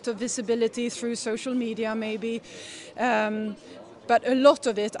little bit of visibility through social media maybe. But a lot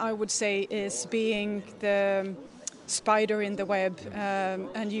of it, I would say, is being spider in the web,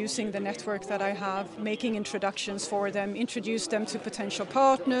 and using the network that I have, making introductions for them, introduce them to potential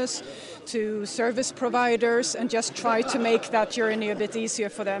partners, to service providers, and just try to make that journey a bit easier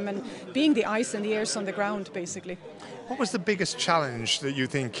for them, and being the eyes and the ears on the ground, basically. What was the biggest challenge that you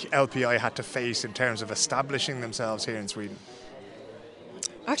think LPI had to face in terms of establishing themselves here in Sweden?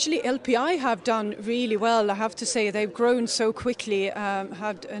 Actually, LPI have done really well. I have to say they've grown so quickly,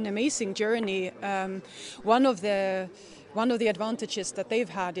 had an amazing journey. One of the advantages that they've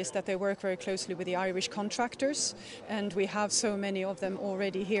had is that they work very closely with the Irish contractors, and we have so many of them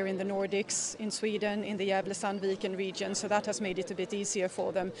already here in the Nordics, in Sweden, in the Gävle-Sandviken region, so that has made it a bit easier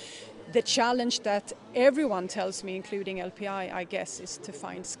for them. The challenge that everyone tells me, including LPI, I guess, is to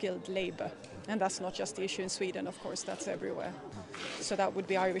find skilled labour. And that's not just the issue in Sweden, of course, that's everywhere. So that would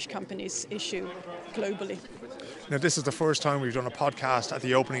be Irish companies' issue globally. Now, this is the first time we've done a podcast at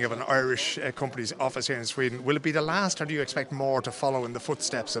the opening of an Irish company's office here in Sweden. Will it be the last, or do you expect more to follow in the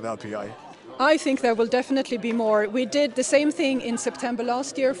footsteps of LPI? I think there will definitely be more. We did the same thing in September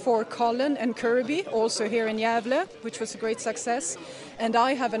last year for Colin and Kirby, also here in Gävle, which was a great success. And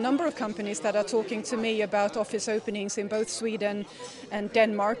I have a number of companies that are talking to me about office openings in both Sweden and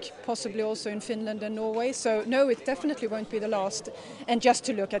Denmark, possibly also in Finland and Norway. So no, it definitely won't be the last. And just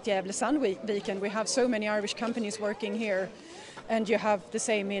to look at Gävle-Sandviken, we have so many Irish companies working here. And you have the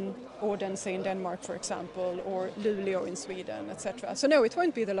same in Odense in Denmark, for example, or Luleå in Sweden, etc. So no, it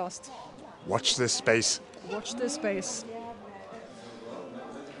won't be the last. Watch this space. Watch this space.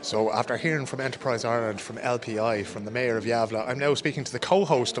 So after hearing from Enterprise Ireland, from LPI, from the Mayor of Gävle, I'm now speaking to the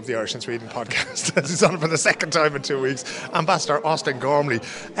co-host of the Irish in Sweden podcast, as he's on for the second time in 2 weeks, Ambassador Austin Gormley.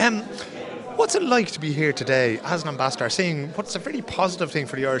 What's it like to be here today as an ambassador, seeing what's a very positive thing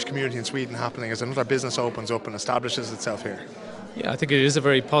for the Irish community in Sweden happening as another business opens up and establishes itself here? Yeah, I think it is a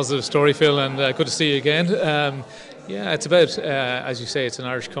very positive story, Phil, and good to see you again. Yeah, it's about, as you say, it's an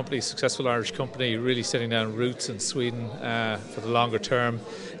Irish company, successful Irish company, really setting down roots in Sweden for the longer term.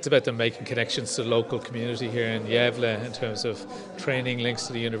 It's about them making connections to the local community here in Gävle in terms of training, links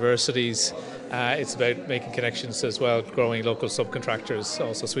to the universities. It's about making connections as well, growing local subcontractors,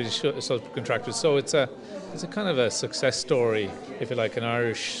 also Swedish subcontractors. So it's a kind of a success story, if you like, an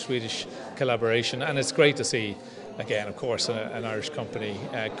Irish-Swedish collaboration, and it's great to see. Again, of course, an Irish company,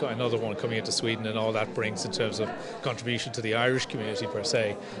 another one coming into Sweden, and all that brings in terms of contribution to the Irish community per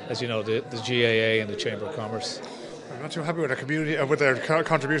se, as you know, the GAA and the Chamber of Commerce. I'm not too happy with their community, with their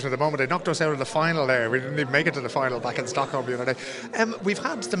contribution at the moment. They knocked us out of the final there. We didn't even make it to the final back in Stockholm the other day. We've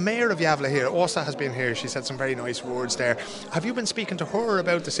had the Mayor of Gävle here. Åsa has been here. She said some very nice words there. Have you been speaking to her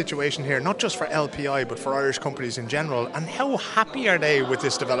about the situation here, not just for LPI, but for Irish companies in general? And how happy are they with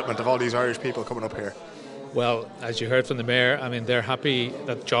this development of all these Irish people coming up here? Well, as you heard from the Mayor, I mean, they're happy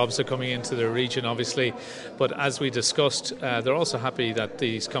that jobs are coming into their region, obviously. But as we discussed, they're also happy that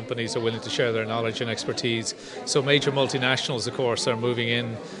these companies are willing to share their knowledge and expertise. So major multinationals, of course, are moving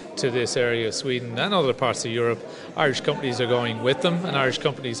in to this area of Sweden and other parts of Europe. Irish companies are going with them, and Irish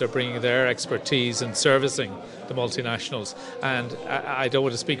companies are bringing their expertise and servicing the multinationals. And I don't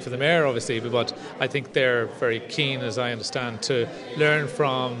want to speak for the Mayor, obviously, but I think they're very keen, as I understand, to learn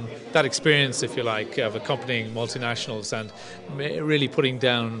from that experience, if you like, of accompanying multinationals and really putting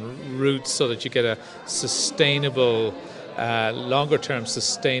down roots so that you get a sustainable, longer-term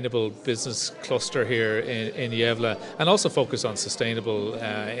sustainable business cluster here in Gävle, and also focus on sustainable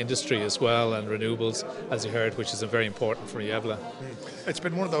industry as well, and renewables, as you heard, which is very important for Gävle. It's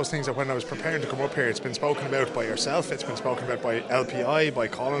been one of those things that when I was preparing to come up here, it's been spoken about by yourself, it's been spoken about by LPI, by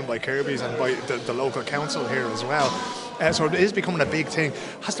Colin, by Kirby's, and by the local council here as well. So it is becoming a big thing.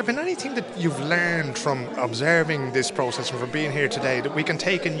 Has there been anything that you've learned from observing this process and from being here today that we can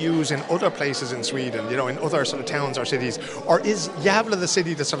take and use in other places in Sweden, you know, in other sort of towns or cities? Or is Gävle the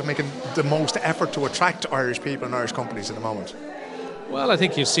city that's sort of making the most effort to attract Irish people and Irish companies at the moment? Well, I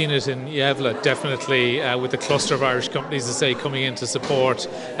think you've seen it in Gävle, definitely, with the cluster of Irish companies, as I say, coming in to support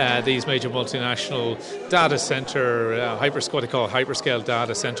these major multinational data centre, what they call hyperscale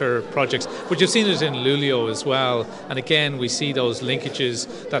data centre projects. But you've seen it in Luleå as well. And again, we see those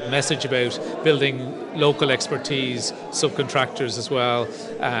linkages, that message about building local expertise, subcontractors as well.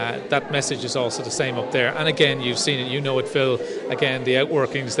 That message is also the same up there. And again, you've seen it, you know it, Phil. Again, the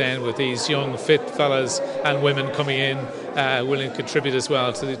outworkings then with these young, fit fellas and women coming in, willing to contribute as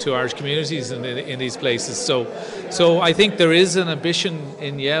well to Irish communities in these places. So I think there is an ambition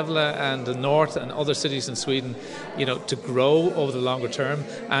in Gävle and the north and other cities in Sweden, you know, to grow over the longer term,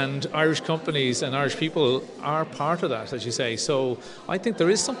 and Irish companies and Irish people are part of that, as you say. So I think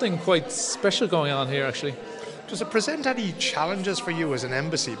there is something quite special going on here, actually. does it present any challenges for you as an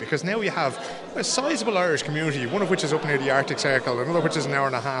embassy? Because now you have a sizable Irish community, one of which is up near the Arctic Circle, another which is an hour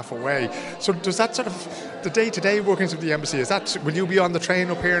and a half away. So does that sort of, the day-to-day workings of the embassy, will you be on the train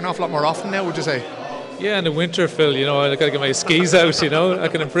up here an awful lot more often now, would you say? Yeah, in the winter, Phil, I've got to get my skis out, I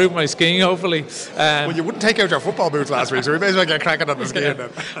can improve my skiing, hopefully. Well, you wouldn't take out your football boots last week, so we may as well get cracking on the skiing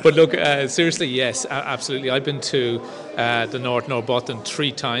then. But look, seriously, yes, absolutely. I've been to the Northbotton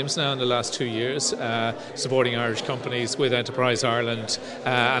 3 times now in the last 2 years, supporting Irish companies with Enterprise Ireland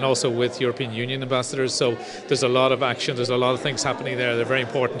and also with European Union ambassadors. So there's a lot of action, there's a lot of things happening there. They're very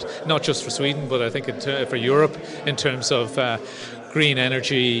important, not just for Sweden, but I think for Europe in terms of green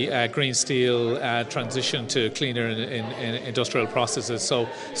energy, green steel, transition to cleaner in industrial processes.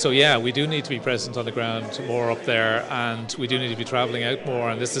 So yeah, we do need to be present on the ground more up there, and we do need to be travelling out more.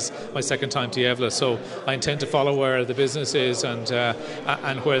 And this is my second time to Gävle, so I intend to follow where the business is and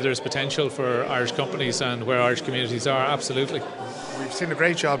where there's potential for Irish companies and where Irish communities are. Absolutely. We've seen a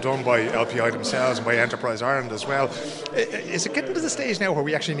great job done by LPI themselves and by Enterprise Ireland as well. Is it getting to the stage now where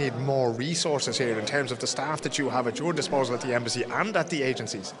we actually need more resources here in terms of the staff that you have at your disposal at the embassy and at the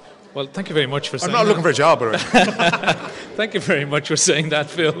agencies? Well, thank you very much for saying that. I'm not looking for a job, by the way. Thank you very much for saying that,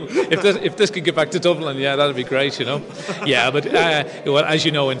 Phil. If this could get back to Dublin, yeah, that'd be great, Yeah, but well, as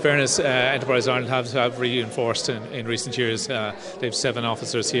you know, in fairness, Enterprise Ireland have reinforced in recent years. They have 7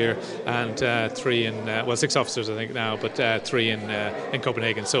 officers here and 3 in 6 officers I think now, but 3 in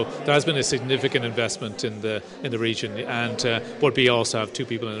Copenhagen. So there has been a significant investment in the region, but we also have 2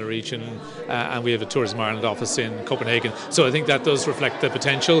 people in the region, and we have a Tourism Ireland office in Copenhagen. So I think that does reflect the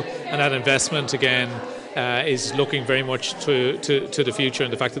potential. And that investment, again, is looking very much to the future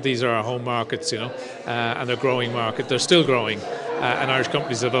and the fact that these are our home markets, and they're growing market. They're still growing, and Irish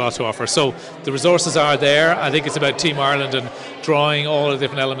companies have a lot to offer. So the resources are there. I think it's about Team Ireland and drawing all the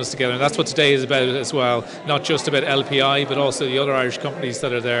different elements together. And that's what today is about as well. Not just about LPI, but also the other Irish companies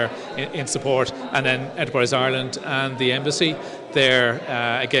that are there in support. And then Enterprise Ireland and the Embassy there,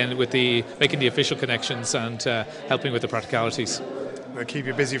 again, with making the official connections and helping with the practicalities. They'll keep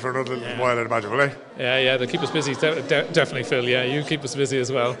you busy for another little while, I'd imagine, will they? Yeah, they'll keep us busy, definitely, Phil. Yeah, you keep us busy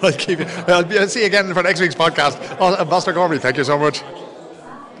as well. I'll see you again for next week's podcast. Ambassador Gormley, thank you so much.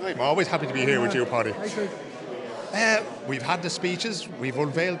 I'm always happy to be here with you, Paddy. We've had the speeches, we've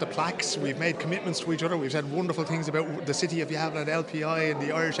unveiled the plaques, we've made commitments to each other, we've said wonderful things about the city of Gävle and LPI and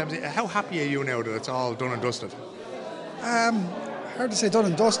the Irish Embassy. How happy are you now that it's all done and dusted? Hard to say done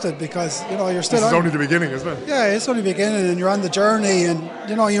and dusted because you're still. This is only the beginning, isn't it? Yeah, it's only the beginning, and you're on the journey, and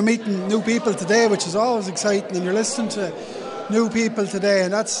you're meeting new people today, which is always exciting, and you're listening to new people today,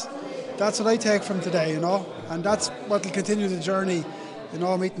 and that's what I take from today, and that's what will continue the journey.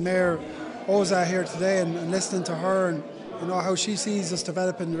 Meeting Mayor Oza here today and listening to her and how she sees us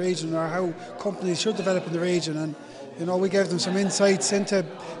develop in the region, or how companies should develop in the region, and we gave them some insights into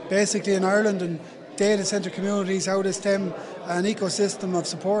basically in Ireland and data centre communities, how they stem an ecosystem of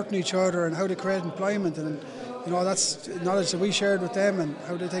supporting each other and how they create employment, and that's knowledge that we shared with them and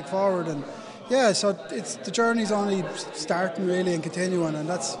how they take forward. And yeah, so the journey's only starting really and continuing, and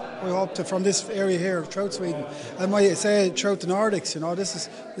that's we hope to from this area here throughout Sweden. I might say throughout the Nordics. This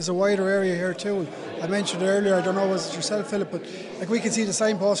is a wider area here too. I mentioned earlier, I don't know was it yourself, Philip, but we can see the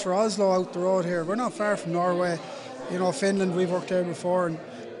signpost for Oslo out the road here. We're not far from Norway. Finland, we've worked there before, and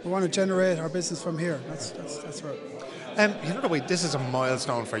we want to generate our business from here. That's right. The way this is a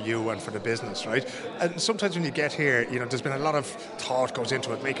milestone for you and for the business, right? And sometimes when you get here, there's been a lot of thought goes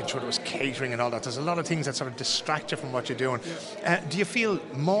into it, making sure there was catering and all that. There's a lot of things that sort of distract you from what you're doing. Do you feel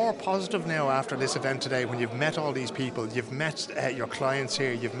more positive now after this event today when you've met all these people, you've met your clients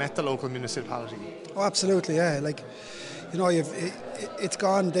here, you've met the local municipality? Oh, absolutely, yeah. It's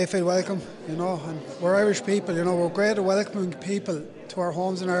gone, they feel welcome, and we're Irish people, we're great at welcoming people to our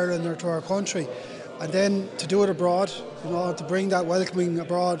homes in Ireland or to our country, and then to do it abroad, to bring that welcoming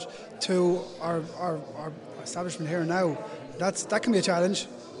abroad to our establishment here now, that can be a challenge.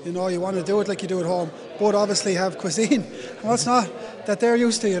 You want to do it like you do at home, but obviously have cuisine. Well, it's not that they're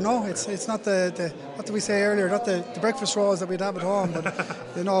used to, It's not the what did we say earlier? Not the breakfast rolls that we'd have at home,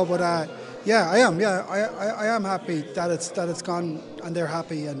 but yeah, I am. Yeah, I am happy that it's gone, and they're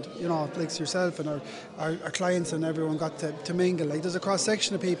happy, and like yourself and our clients and everyone got to mingle. Like there's a cross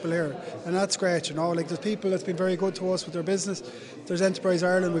section of people here, and that's great. Like there's people that's been very good to us with their business. There's Enterprise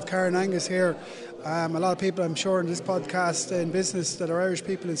Ireland with Karen Angus here. A lot of people, I'm sure, in this podcast in business that are Irish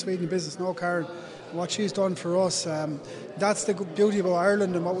people in Sweden in business know Karen. What she's done for us, that's the beauty about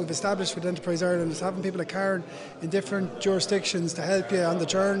Ireland and what we've established with Enterprise Ireland is having people like Karen in different jurisdictions to help you on the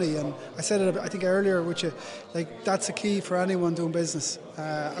journey. And I said it, I think earlier with you, like that's the key for anyone doing business. business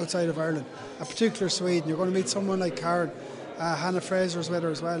outside of Ireland, in particular Sweden. You're going to meet someone like Karen. Hannah Fraser's with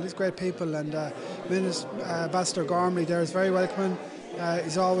her as well. These great people, and Ambassador Gormley there is very welcoming.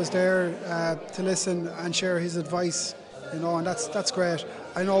 He's always there to listen and share his advice, and that's great.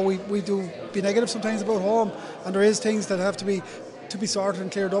 I know we do be negative sometimes about home, and there is things that have to be sorted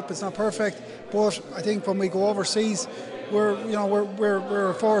and cleared up. It's not perfect, but I think when we go overseas, we're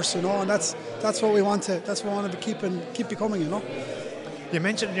a force, and that's what we want to keep becoming, You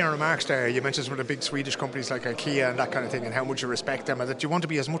mentioned in your remarks there, you mentioned some of the big Swedish companies like IKEA and that kind of thing, and how much you respect them, and that you want to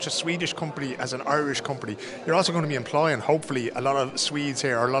be as much a Swedish company as an Irish company. You're also going to be employing, hopefully, a lot of Swedes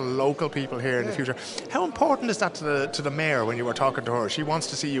here, or a lot of local people here in the future. How important is that to the mayor when you were talking to her? She wants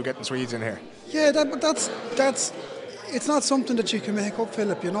to see you getting Swedes in here. Yeah, that's it's not something that you can make up,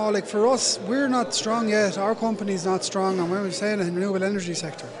 Philip. Like for us, we're not strong yet. Our company's not strong, and we're saying in the renewable energy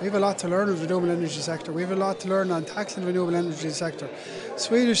sector. We have a lot to learn in the renewable energy sector. We have a lot to learn on taxing the renewable energy sector.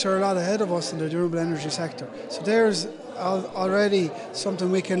 Swedish are a lot ahead of us in the renewable energy sector. So there's already something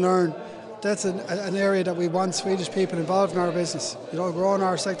we can learn. That's an area that we want Swedish people involved in our business. Growing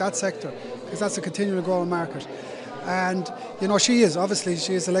that sector, because that's a continually growing market. And she is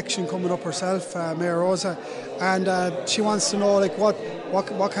election coming up herself, Mayor Rosa, and she wants to know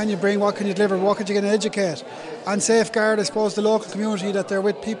what can you bring, what can you deliver, what can you get and educate, and safeguard, I suppose, the local community, that they're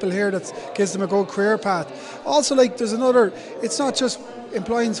with people here that gives them a good career path. Also, there's another. It's not just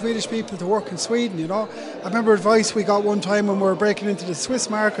employing Swedish people to work in Sweden. I remember advice we got one time when we were breaking into the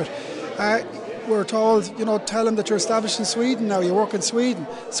Swiss market. We were told, tell them that you're established in Sweden now, you work in Sweden.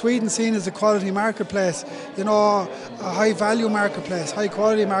 Sweden's seen as a quality marketplace, a high value marketplace, high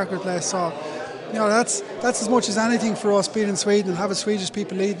quality marketplace. So, that's as much as anything for us being in Sweden and having Swedish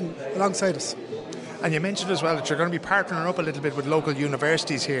people leading alongside us. And you mentioned as well that you're going to be partnering up a little bit with local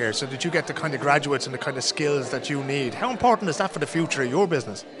universities here, so that you get the kind of graduates and the kind of skills that you need. How important is that for the future of your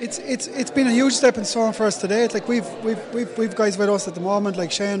business? It's been a huge stepping stone for us today. We've guys with us at the moment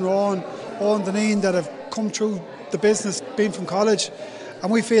like Shane Rowan, Owen Deneen, that have come through the business being from college,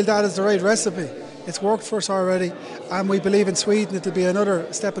 and we feel that is the right recipe. It's worked for us already, and we believe in Sweden it'll be another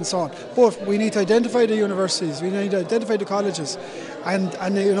stepping stone. But we need to identify the universities, we need to identify the colleges, and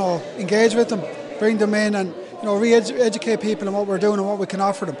engage with them. Bring them in and re-educate people on what we're doing and what we can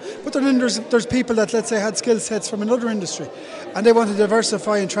offer them. But then there's people that, let's say, had skill sets from another industry, and they want to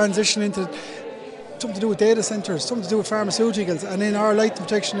diversify and transition into something to do with data centres, something to do with pharmaceuticals, and in our light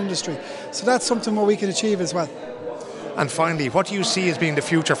protection industry. So that's something what we can achieve as well. And finally, what do you see as being the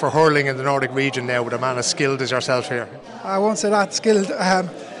future for hurling in the Nordic region now, with a man as skilled as yourself here? I won't say that skilled.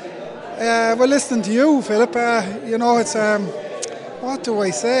 Well, listening to you, Philip, it's what do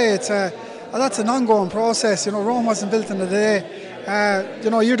I say? It's that's an ongoing process. Rome wasn't built in a day.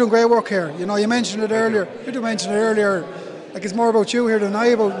 You're doing great work here. You mentioned it earlier. It's more about you here than I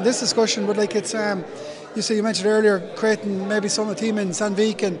about this discussion. But it's you mentioned earlier creating maybe some team in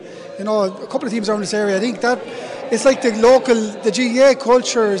Sandvik and a couple of teams around this area. I think that it's like the GAA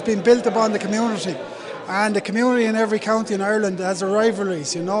culture has been built upon the community, and the community in every county in Ireland has their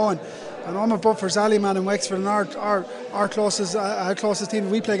rivalries. And I'm a Buffer Zallyman in Wexford, and our closest team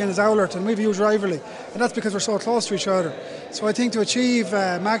we play against is Owlert, and we have a huge rivalry, and that's because we're so close to each other. So I think to achieve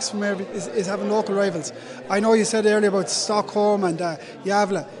maximum is having local rivals. I know you said earlier about Stockholm and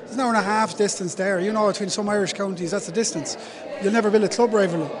Gävle. There's an hour and a half distance there. Between some Irish counties, that's the distance. You'll never build a club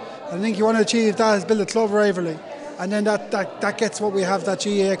rivalry. I think you want to achieve that is build a club rivalry, and then that gets what we have, that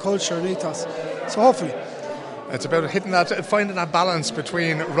GAA culture and ethos. So hopefully. It's about finding that balance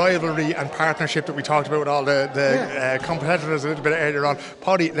between rivalry and partnership that we talked about with all the competitors a little bit earlier on.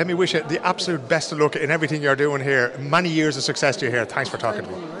 Paddy, let me wish you the absolute best of luck in everything you're doing here. Many years of success to you here. Thanks for talking to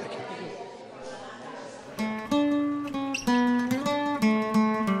me.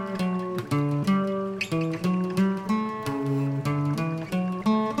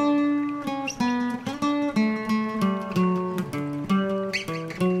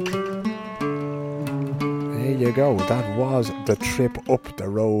 Go. That was the trip up the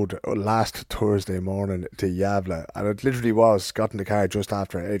road last Thursday morning to Gävle, and it literally got in the car just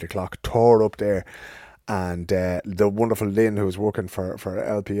after 8 o'clock, tore up there, and the wonderful Lynn, who was working for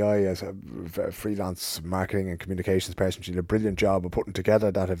LPI as a freelance marketing and communications person, she did a brilliant job of putting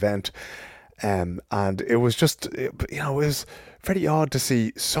together that event, and it was just, it was very odd to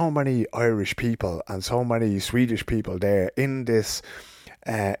see so many Irish people and so many Swedish people there in this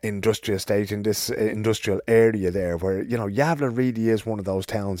industrial estate, in this industrial area there, where, you know, Yavla really is one of those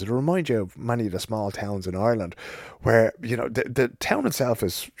towns. It'll remind you of many of the small towns in Ireland, where, you know, the town itself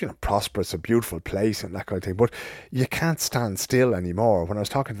is, you know, prosperous, a beautiful place and that kind of thing, but you can't stand still anymore. When I was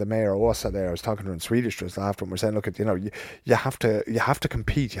talking to the mayor Åsa there, I was talking to her in Swedish just after, and we're saying, look, at, you know, you have to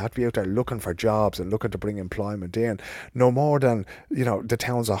compete. You have to be out there looking for jobs and looking to bring employment in, no more than, you know, the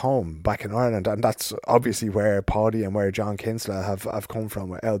towns at home back in Ireland. And that's obviously where Paddy and where John Kinsella have come from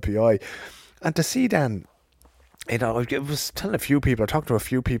with LPI. And to see then, you know, I was telling a few people, I talked to a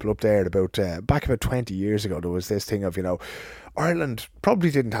few people up there about, back about 20 years ago, there was this thing of, you know, Ireland probably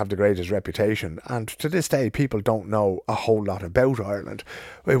didn't have the greatest reputation, and to this day people don't know a whole lot about Ireland.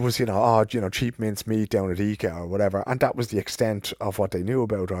 It was, you know, cheap mince meat down at ICA or whatever, and that was the extent of what they knew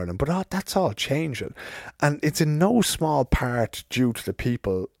about Ireland. But that's all changing, and it's in no small part due to the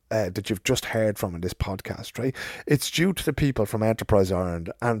people that you've just heard from in this podcast, right? It's due to the people from Enterprise Ireland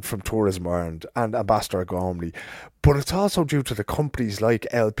and from Tourism Ireland and Ambassador Gormley, but it's also due to the companies like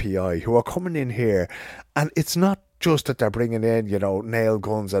LPI who are coming in here, and it's not just that they're bringing in, you know, nail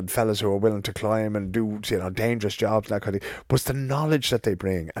guns and fellas who are willing to climb and do, you know, dangerous jobs, that kind of thing, but it's the knowledge that they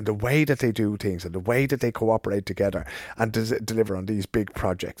bring and the way that they do things and the way that they cooperate together and deliver on these big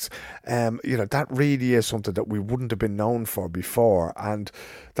projects. You know, that really is something that we wouldn't have been known for before, and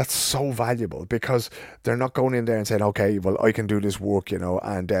that's so valuable, because they're not going in there and saying, okay, well, I can do this work, you know,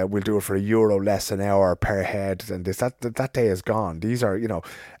 and we'll do it for €1 less an hour per head, and this. That day is gone. These are, you know,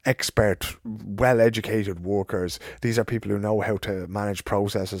 expert, well-educated workers. These are people who know how to manage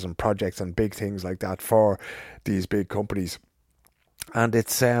processes and projects and big things like that for these big companies. And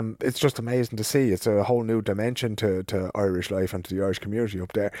it's just amazing to see. It's a whole new dimension to Irish life and to the Irish community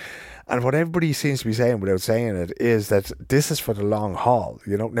up there. And what everybody seems to be saying without saying it is that this is for the long haul.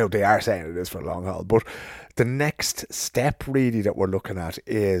 You know, now they are saying it is for the long haul, but the next step really that we're looking at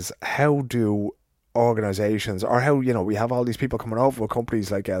is how do organisations, or how, you know, we have all these people coming over with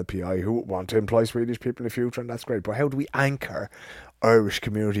companies like LPI who want to employ Swedish people in the future, and that's great, but how do we anchor Irish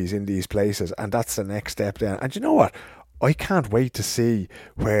communities in these places? And that's the next step then. And you know what? I can't wait to see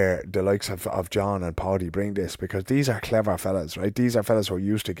where the likes of John and Paddy bring this, because these are clever fellas, right? These are fellas who are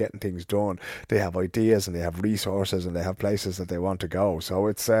used to getting things done. They have ideas and they have resources and they have places that they want to go. So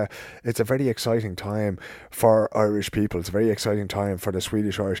it's a very exciting time for Irish people. It's a very exciting time for the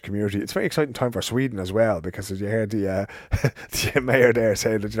Swedish-Irish community. It's a very exciting time for Sweden as well, because as you heard the mayor there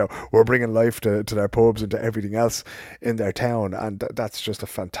saying that, you know, we're bringing life to their pubs and to everything else in their town, and that's just a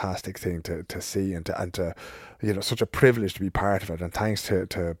fantastic thing to see and to you know, such a privilege to be part of it. And thanks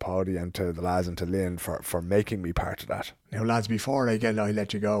to Paddy and to the lads and to Lynn for making me part of that. Now, lads, before I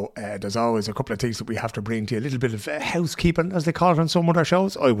let you go, there's always a couple of things that we have to bring to you. A little bit of housekeeping, as they call it on some other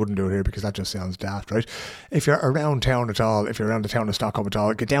shows. I wouldn't do it here because that just sounds daft, right? If you're around town at all, if you're around the town of Stockholm at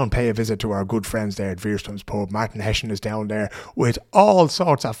all, get down, pay a visit to our good friends there at Veerström's Pub. Martin Hessian is down there with all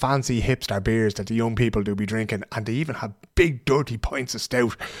sorts of fancy hipster beers that the young people do be drinking, and they even have big dirty pints of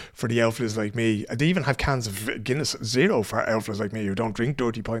stout for the elflas like me. They even have cans of Guinness Zero for elflas like me who don't drink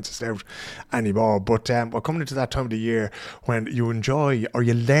dirty pints of stout anymore. But we're coming into that time of the year when you enjoy or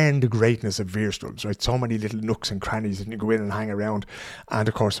you learn the greatness of Veerström's, right? So many little nooks and crannies that you go in and hang around. And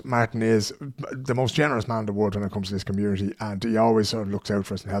of course, Martin is the most generous man in the world when it comes to this community, and he always sort of looks out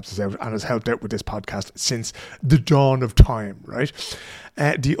for us and helps us out, and has helped out with this podcast since the dawn of time, right?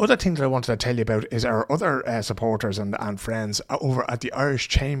 The other thing that I wanted to tell you about is our other supporters and friends over at the Irish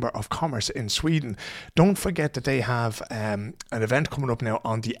Chamber of Commerce in Sweden. Don't forget that they have an event coming up now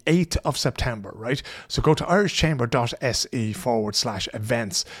on the 8th of September, right? So go to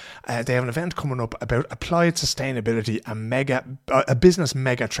irishchamber.se/events. They have an event coming up about applied sustainability, a business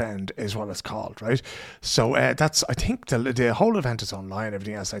mega trend is what it's called, right? So that's, I think the whole event is online,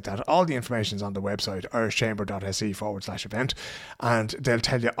 everything else like that. All the information is on the website, irishchamber.se/event, and they'll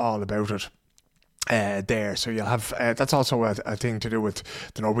tell you all about it there. So you'll have that's also a thing to do with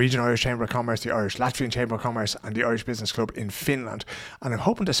the Norwegian Irish Chamber of Commerce, the Irish Latvian Chamber of Commerce, and the Irish Business Club in Finland. And I'm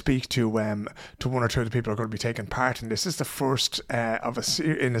hoping to speak to one or two of the people who are going to be taking part in this. This is the first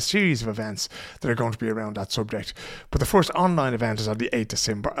in a series of events that are going to be around that subject. But the first online event is on the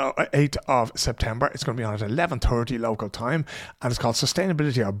 8th of September. It's going to be on at 11:30 local time, and it's called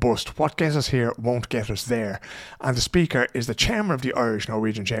Sustainability or Bust. What gets us here won't get us there. And the speaker is the chairman of the Irish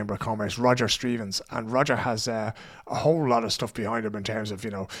Norwegian Chamber of Commerce, Roger Strevens. discussions, and Roger has a whole lot of stuff behind him in terms of,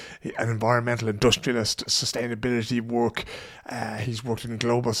 an environmental industrialist, sustainability work. He's worked in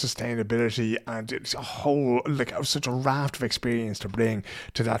global sustainability, and it's a whole, such a raft of experience to bring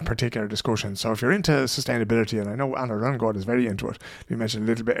to that particular discussion. So if you're into sustainability, and I know Anna Rungod is very into it, we mentioned a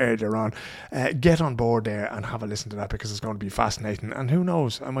little bit earlier on, get on board there and have a listen to that, because it's going to be fascinating. And who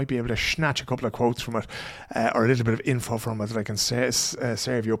knows, I might be able to snatch a couple of quotes from it, or a little bit of info from it that I can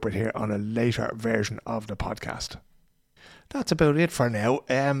serve you up with here on a later version of the podcast. That's about it for now.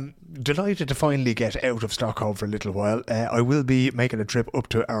 Delighted to finally get out of Stockholm for a little while. I will be making a trip up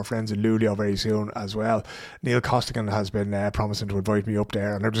to our friends in Luleå very soon as well. Neil Costigan has been promising to invite me up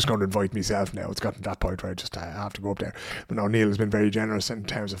there, and I'm just going to invite myself now. It's gotten to that point where I just have to go up there. But no, Neil has been very generous in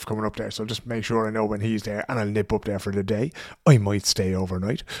terms of coming up there, so just make sure I know when he's there, and I'll nip up there for the day. I might stay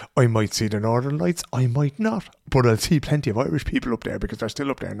overnight. I might see the Northern Lights. I might not. But I'll see plenty of Irish people up there, because they're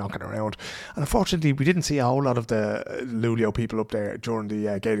still up there knocking around. And unfortunately, we didn't see a whole lot of the Luleå people up there during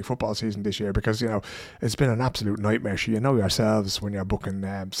the Gaelic football season this year, because it's been an absolute nightmare. So yourselves when you're booking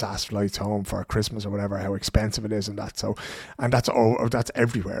SAS flights home for Christmas or whatever, how expensive it is, and that. So, and that's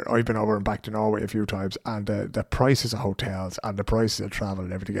everywhere. I've been over and back to Norway a few times, and the prices of hotels and the prices of travel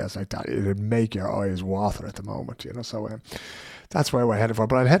and everything else like that, it'd make your eyes water at the moment. So that's where we're headed for.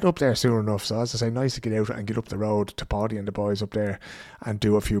 But I'll head up there soon enough. So as I say, nice to get out and get up the road to Paddy and the boys up there and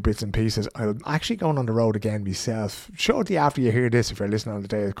do a few bits and pieces. I'm actually going on the road again myself. Shortly after you hear this, if you're listening on the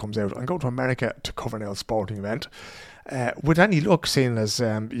day it comes out, I'm going to America to cover an sporting event. With any luck, seeing as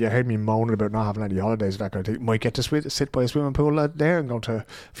you heard me moaning about not having any holidays, that kind of thing, might get to sit by a swimming pool there. I'm going to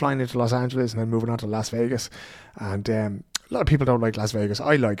flying into Los Angeles and then moving on to Las Vegas. And a lot of people don't like Las Vegas.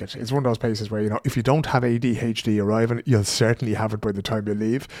 I like it. It's one of those places where, if you don't have ADHD arriving, you'll certainly have it by the time you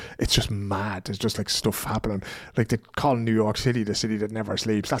leave. It's just mad. There's just stuff happening. They call New York City the city that never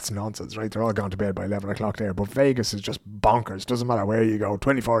sleeps. That's nonsense, right? They're all gone to bed by 11 o'clock there. But Vegas is just bonkers. Doesn't matter where you go.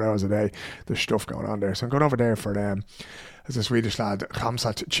 24 hours a day, there's stuff going on there. So I'm going over there for there's a Swedish lad,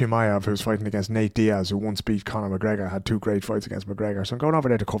 Khamzat Chimaev, who's fighting against Nate Diaz, who once beat Conor McGregor, had 2 great fights against McGregor. So I'm going over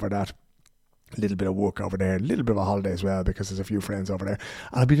there to cover that. A little bit of work over there, a little bit of a holiday as well, because there's a few friends over there,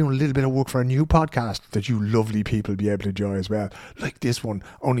 and I'll be doing a little bit of work for a new podcast that you lovely people will be able to enjoy as well, like this one,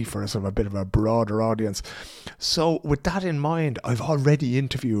 only for a bit of a broader audience. So with that in mind, I've already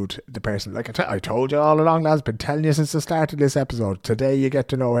interviewed the person. Like I told you all along, lads, been telling you since the start of this episode. Today you get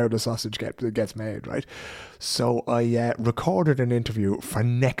to know how the sausage gets made, right? So I recorded an interview for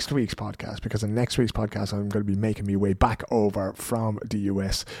next week's podcast, because in next week's podcast I'm going to be making my way back over from the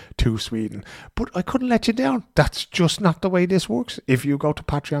US to Sweden. But I couldn't let you down. That's just not the way this works. If you go to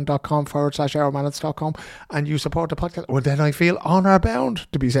patreon.com/EuroManage.com and you support the podcast, well, then I feel honour bound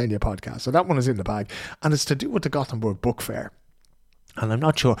to be sending you a podcast. So that one is in the bag. And it's to do with the Gothenburg Book Fair. And I'm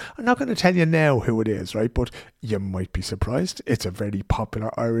not going to tell you now who it is, right? But you might be surprised. It's a very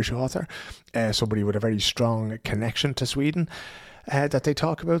popular Irish author, somebody with a very strong connection to Sweden. That they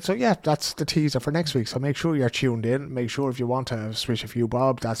talk about. So yeah, that's the teaser for next week. So make sure you're tuned in. Make sure if you want to swish a few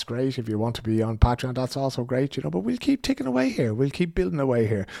bob, that's great. If you want to be on Patreon, that's also great, But we'll keep ticking away here. We'll keep building away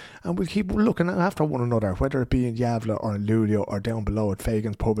here. And we'll keep looking after one another, whether it be in Gävle or in Luleå or down below at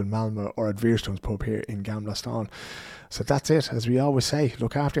Fagan's Pub in Malmö or at Virstrom's Pub here in Gamla Stan. So that's it. As we always say,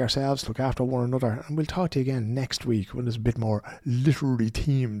 look after yourselves, look after one another. And we'll talk to you again next week when there's a bit more literary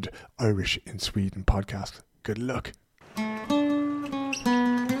themed Irish in Sweden podcast. Good luck.